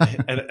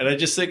that, and I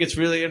just think it's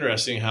really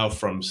interesting how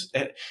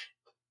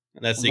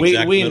that's the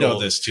we know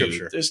this too.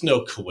 Scripture. There's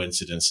no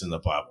coincidence in the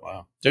Bible.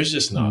 Wow. There's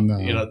just not. No.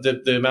 You know,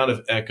 the amount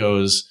of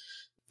echoes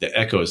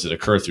that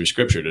occur through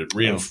Scripture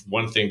to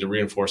one thing to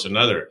reinforce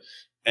another,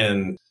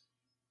 and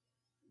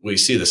we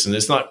see this, and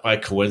it's not by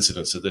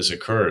coincidence that this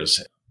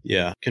occurs.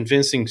 Yeah,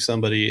 convincing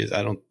somebody is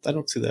I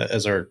don't see that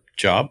as our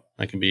job.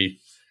 I can be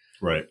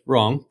right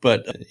wrong,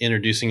 but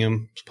introducing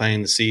them,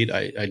 planting the seed,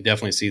 I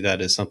definitely see that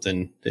as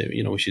something that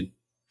we should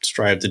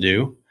strive to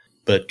do.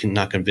 But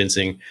not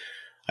convincing.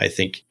 I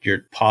think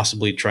you're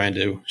possibly trying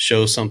to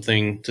show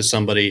something to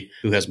somebody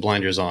who has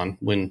blinders on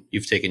when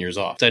you've taken yours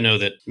off. I know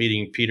that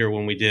meeting Peter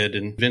when we did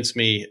and convinced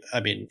me.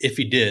 I mean, if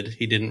he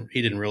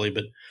didn't really,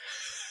 but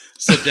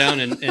sit down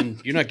and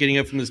you're not getting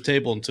up from this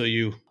table until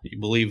you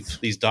believe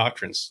these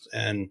doctrines.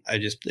 And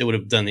it would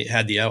have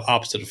had the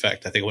opposite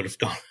effect. I think it would have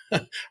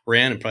gone,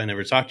 ran and probably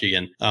never talked to you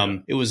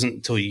again. It wasn't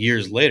until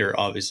years later,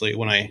 obviously,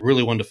 when I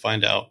really wanted to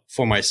find out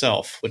for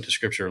myself what does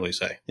Scripture really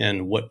say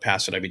and what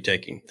path should I be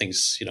taking.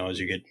 Things, as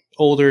you get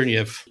older and you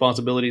have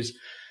responsibilities,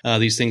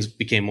 these things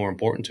became more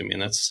important to me.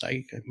 And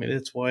maybe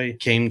that's why I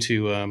came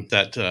to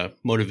that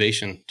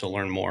motivation to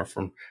learn more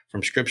from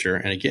Scripture.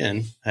 And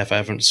again, if I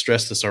haven't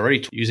stressed this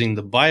already, using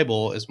the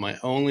Bible as my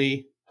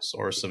only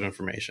source of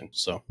information.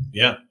 So,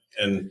 yeah.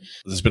 And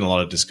there's been a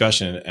lot of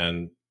discussion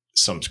and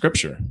some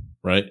Scripture,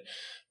 right?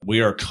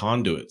 We are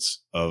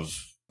conduits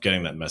of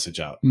getting that message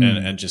out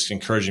and just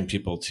encouraging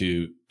people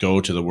to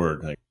go to the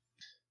Word. Like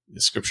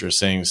the Scripture is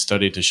saying,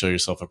 study to show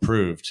yourself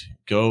approved.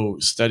 Go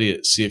study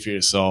it, see it for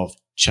yourself,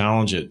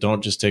 challenge it.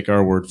 Don't just take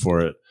our word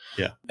for it.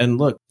 Yeah. And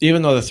look,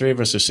 even though the three of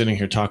us are sitting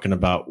here talking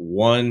about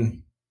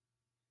one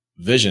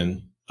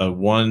vision of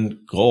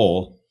one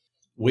goal,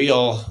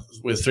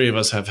 the three of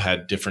us have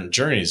had different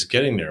journeys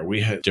getting there.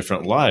 We had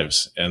different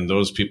lives. And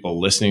those people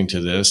listening to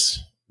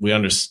this, we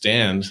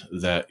understand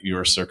that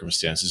your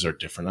circumstances are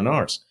different than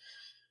ours.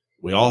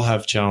 We all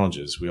have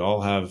challenges. We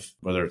all have,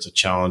 whether it's a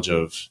challenge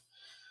of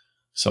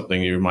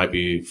something you might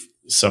be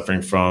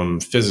suffering from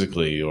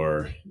physically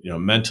or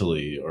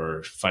mentally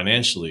or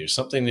financially or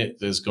something that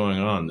is going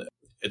on.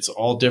 It's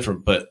all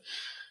different. But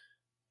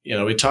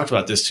we talked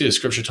about this too.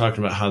 Scripture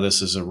talking about how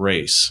this is a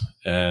race,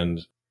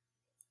 and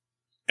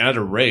at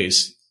a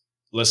race,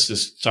 let's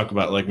just talk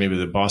about like maybe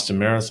the Boston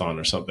Marathon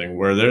or something,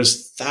 where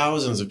there's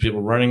thousands of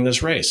people running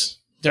this race.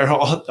 They're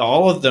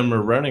all of them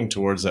are running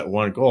towards that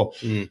one goal,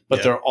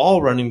 but they're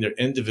all running their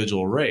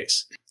individual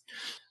race.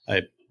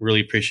 I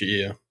really appreciate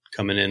you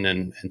coming in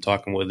and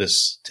talking with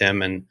us,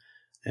 Tim, and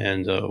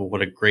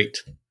what a great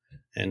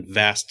and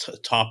vast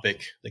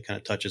topic that kind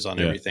of touches on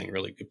everything.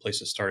 Really good place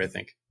to start, I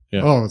think.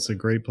 Yeah. Oh, it's a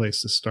great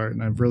place to start.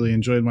 And I've really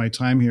enjoyed my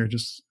time here,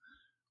 just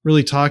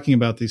really talking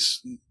about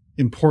these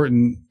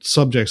important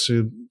subjects.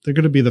 They're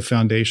going to be the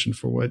foundation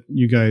for what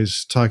you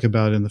guys talk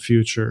about in the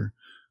future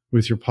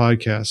with your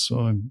podcast. So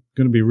I'm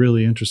going to be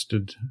really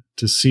interested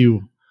to see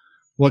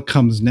what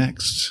comes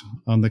next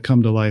on the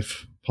Come to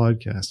Life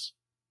podcast.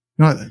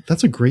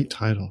 That's a great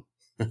title.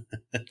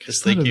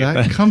 Thank you.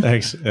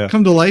 Thanks. Yeah.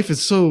 Come to Life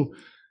is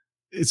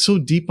it's so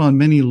deep on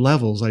many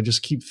levels. I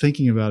just keep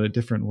thinking about it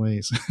different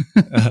ways.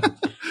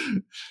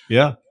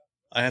 Yeah.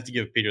 I have to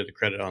give Peter the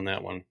credit on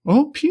that one.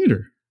 Oh,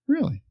 Peter.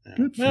 Really? Yeah.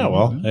 Good for yeah, you,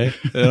 well, man.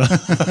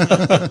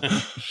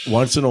 hey,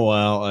 once in a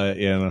while,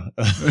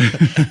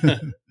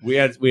 we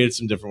had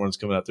some different ones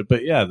coming out there,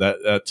 but yeah,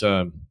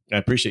 that I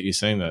appreciate you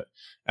saying that,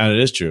 and it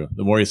is true.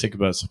 The more you think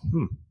about it, it's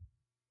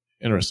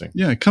interesting.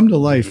 Yeah, come to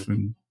life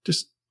and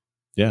just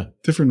yeah,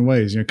 different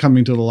ways.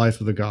 Coming to the life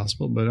of the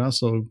gospel, but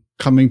also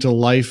coming to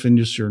life in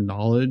just your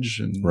knowledge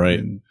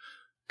and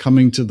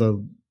coming to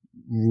the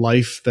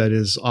life that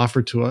is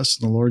offered to us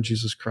in the Lord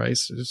Jesus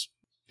Christ.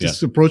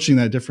 Just approaching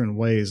that different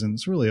ways. And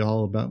it's really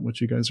all about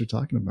what you guys are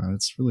talking about.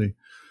 It's really,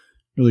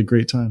 really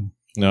great time.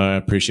 No, I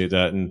appreciate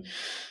that. And,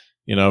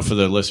 for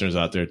the listeners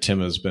out there, Tim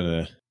has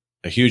been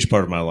a huge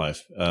part of my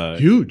life.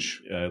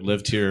 Huge. I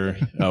lived here.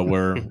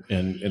 We're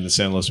in the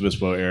San Luis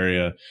Obispo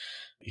area.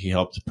 He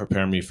helped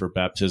prepare me for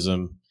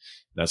baptism.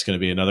 That's going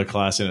to be another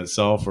class in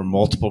itself, or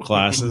multiple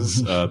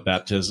classes,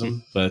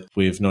 baptism. But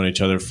we've known each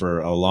other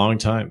for a long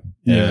time.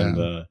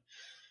 Yeah.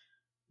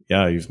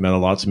 And you've meant a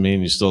lot to me,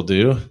 and you still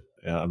do.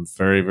 Yeah, I'm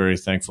very, very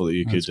thankful that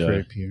you could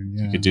great, Peter.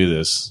 Yeah. you could do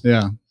this.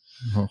 Yeah.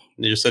 Oh.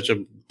 You're such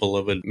a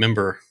beloved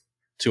member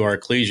to our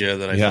ecclesia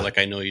that I Yeah. feel like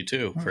I know you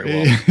too very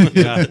well.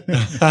 Yeah.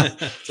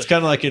 It's kind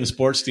of like in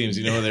sports teams,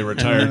 you know, when they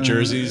retire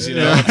jerseys, you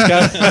know, it's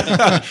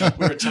kind of,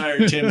 we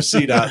retired Tim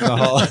Seat out in the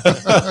hall.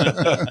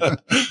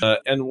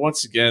 And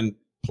once again,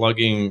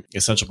 plugging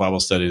Essential Bible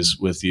Studies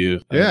with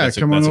you.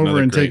 Come on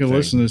over and take a thing.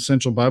 listen to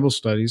Essential Bible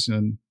Studies.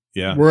 And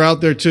Yeah. we're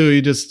out there too.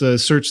 You just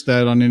search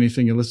that on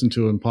anything you listen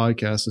to in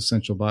podcasts,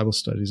 Essential Bible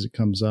Studies, it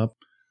comes up.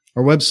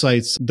 Our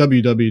website's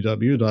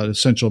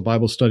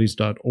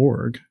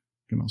www.essentialbiblestudies.org. You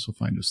can also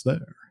find us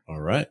there.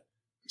 All right.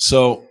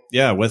 So,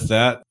 yeah, with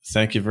that,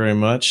 thank you very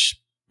much,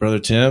 Brother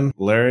Tim,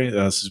 Larry.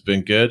 This has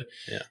been good.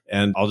 Yeah.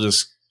 And I'll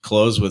just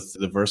close with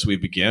the verse we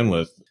began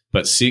with.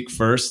 But seek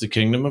first the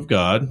kingdom of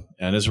God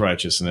and his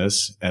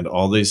righteousness, and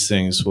all these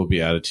things will be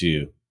added to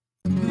you.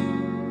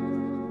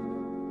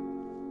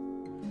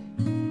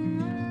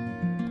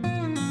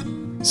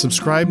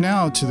 Subscribe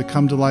now to the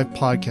Come to Life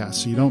podcast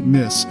so you don't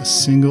miss a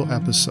single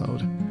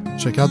episode.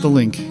 Check out the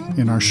link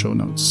in our show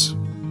notes.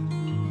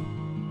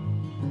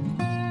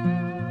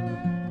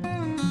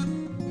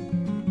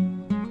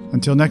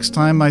 Until next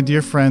time, my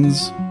dear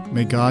friends,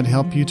 may God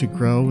help you to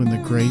grow in the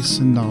grace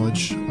and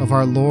knowledge of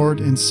our Lord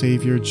and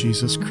Savior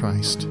Jesus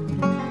Christ.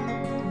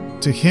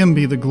 To him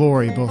be the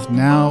glory both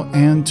now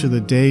and to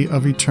the day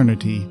of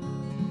eternity.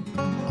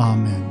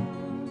 Amen.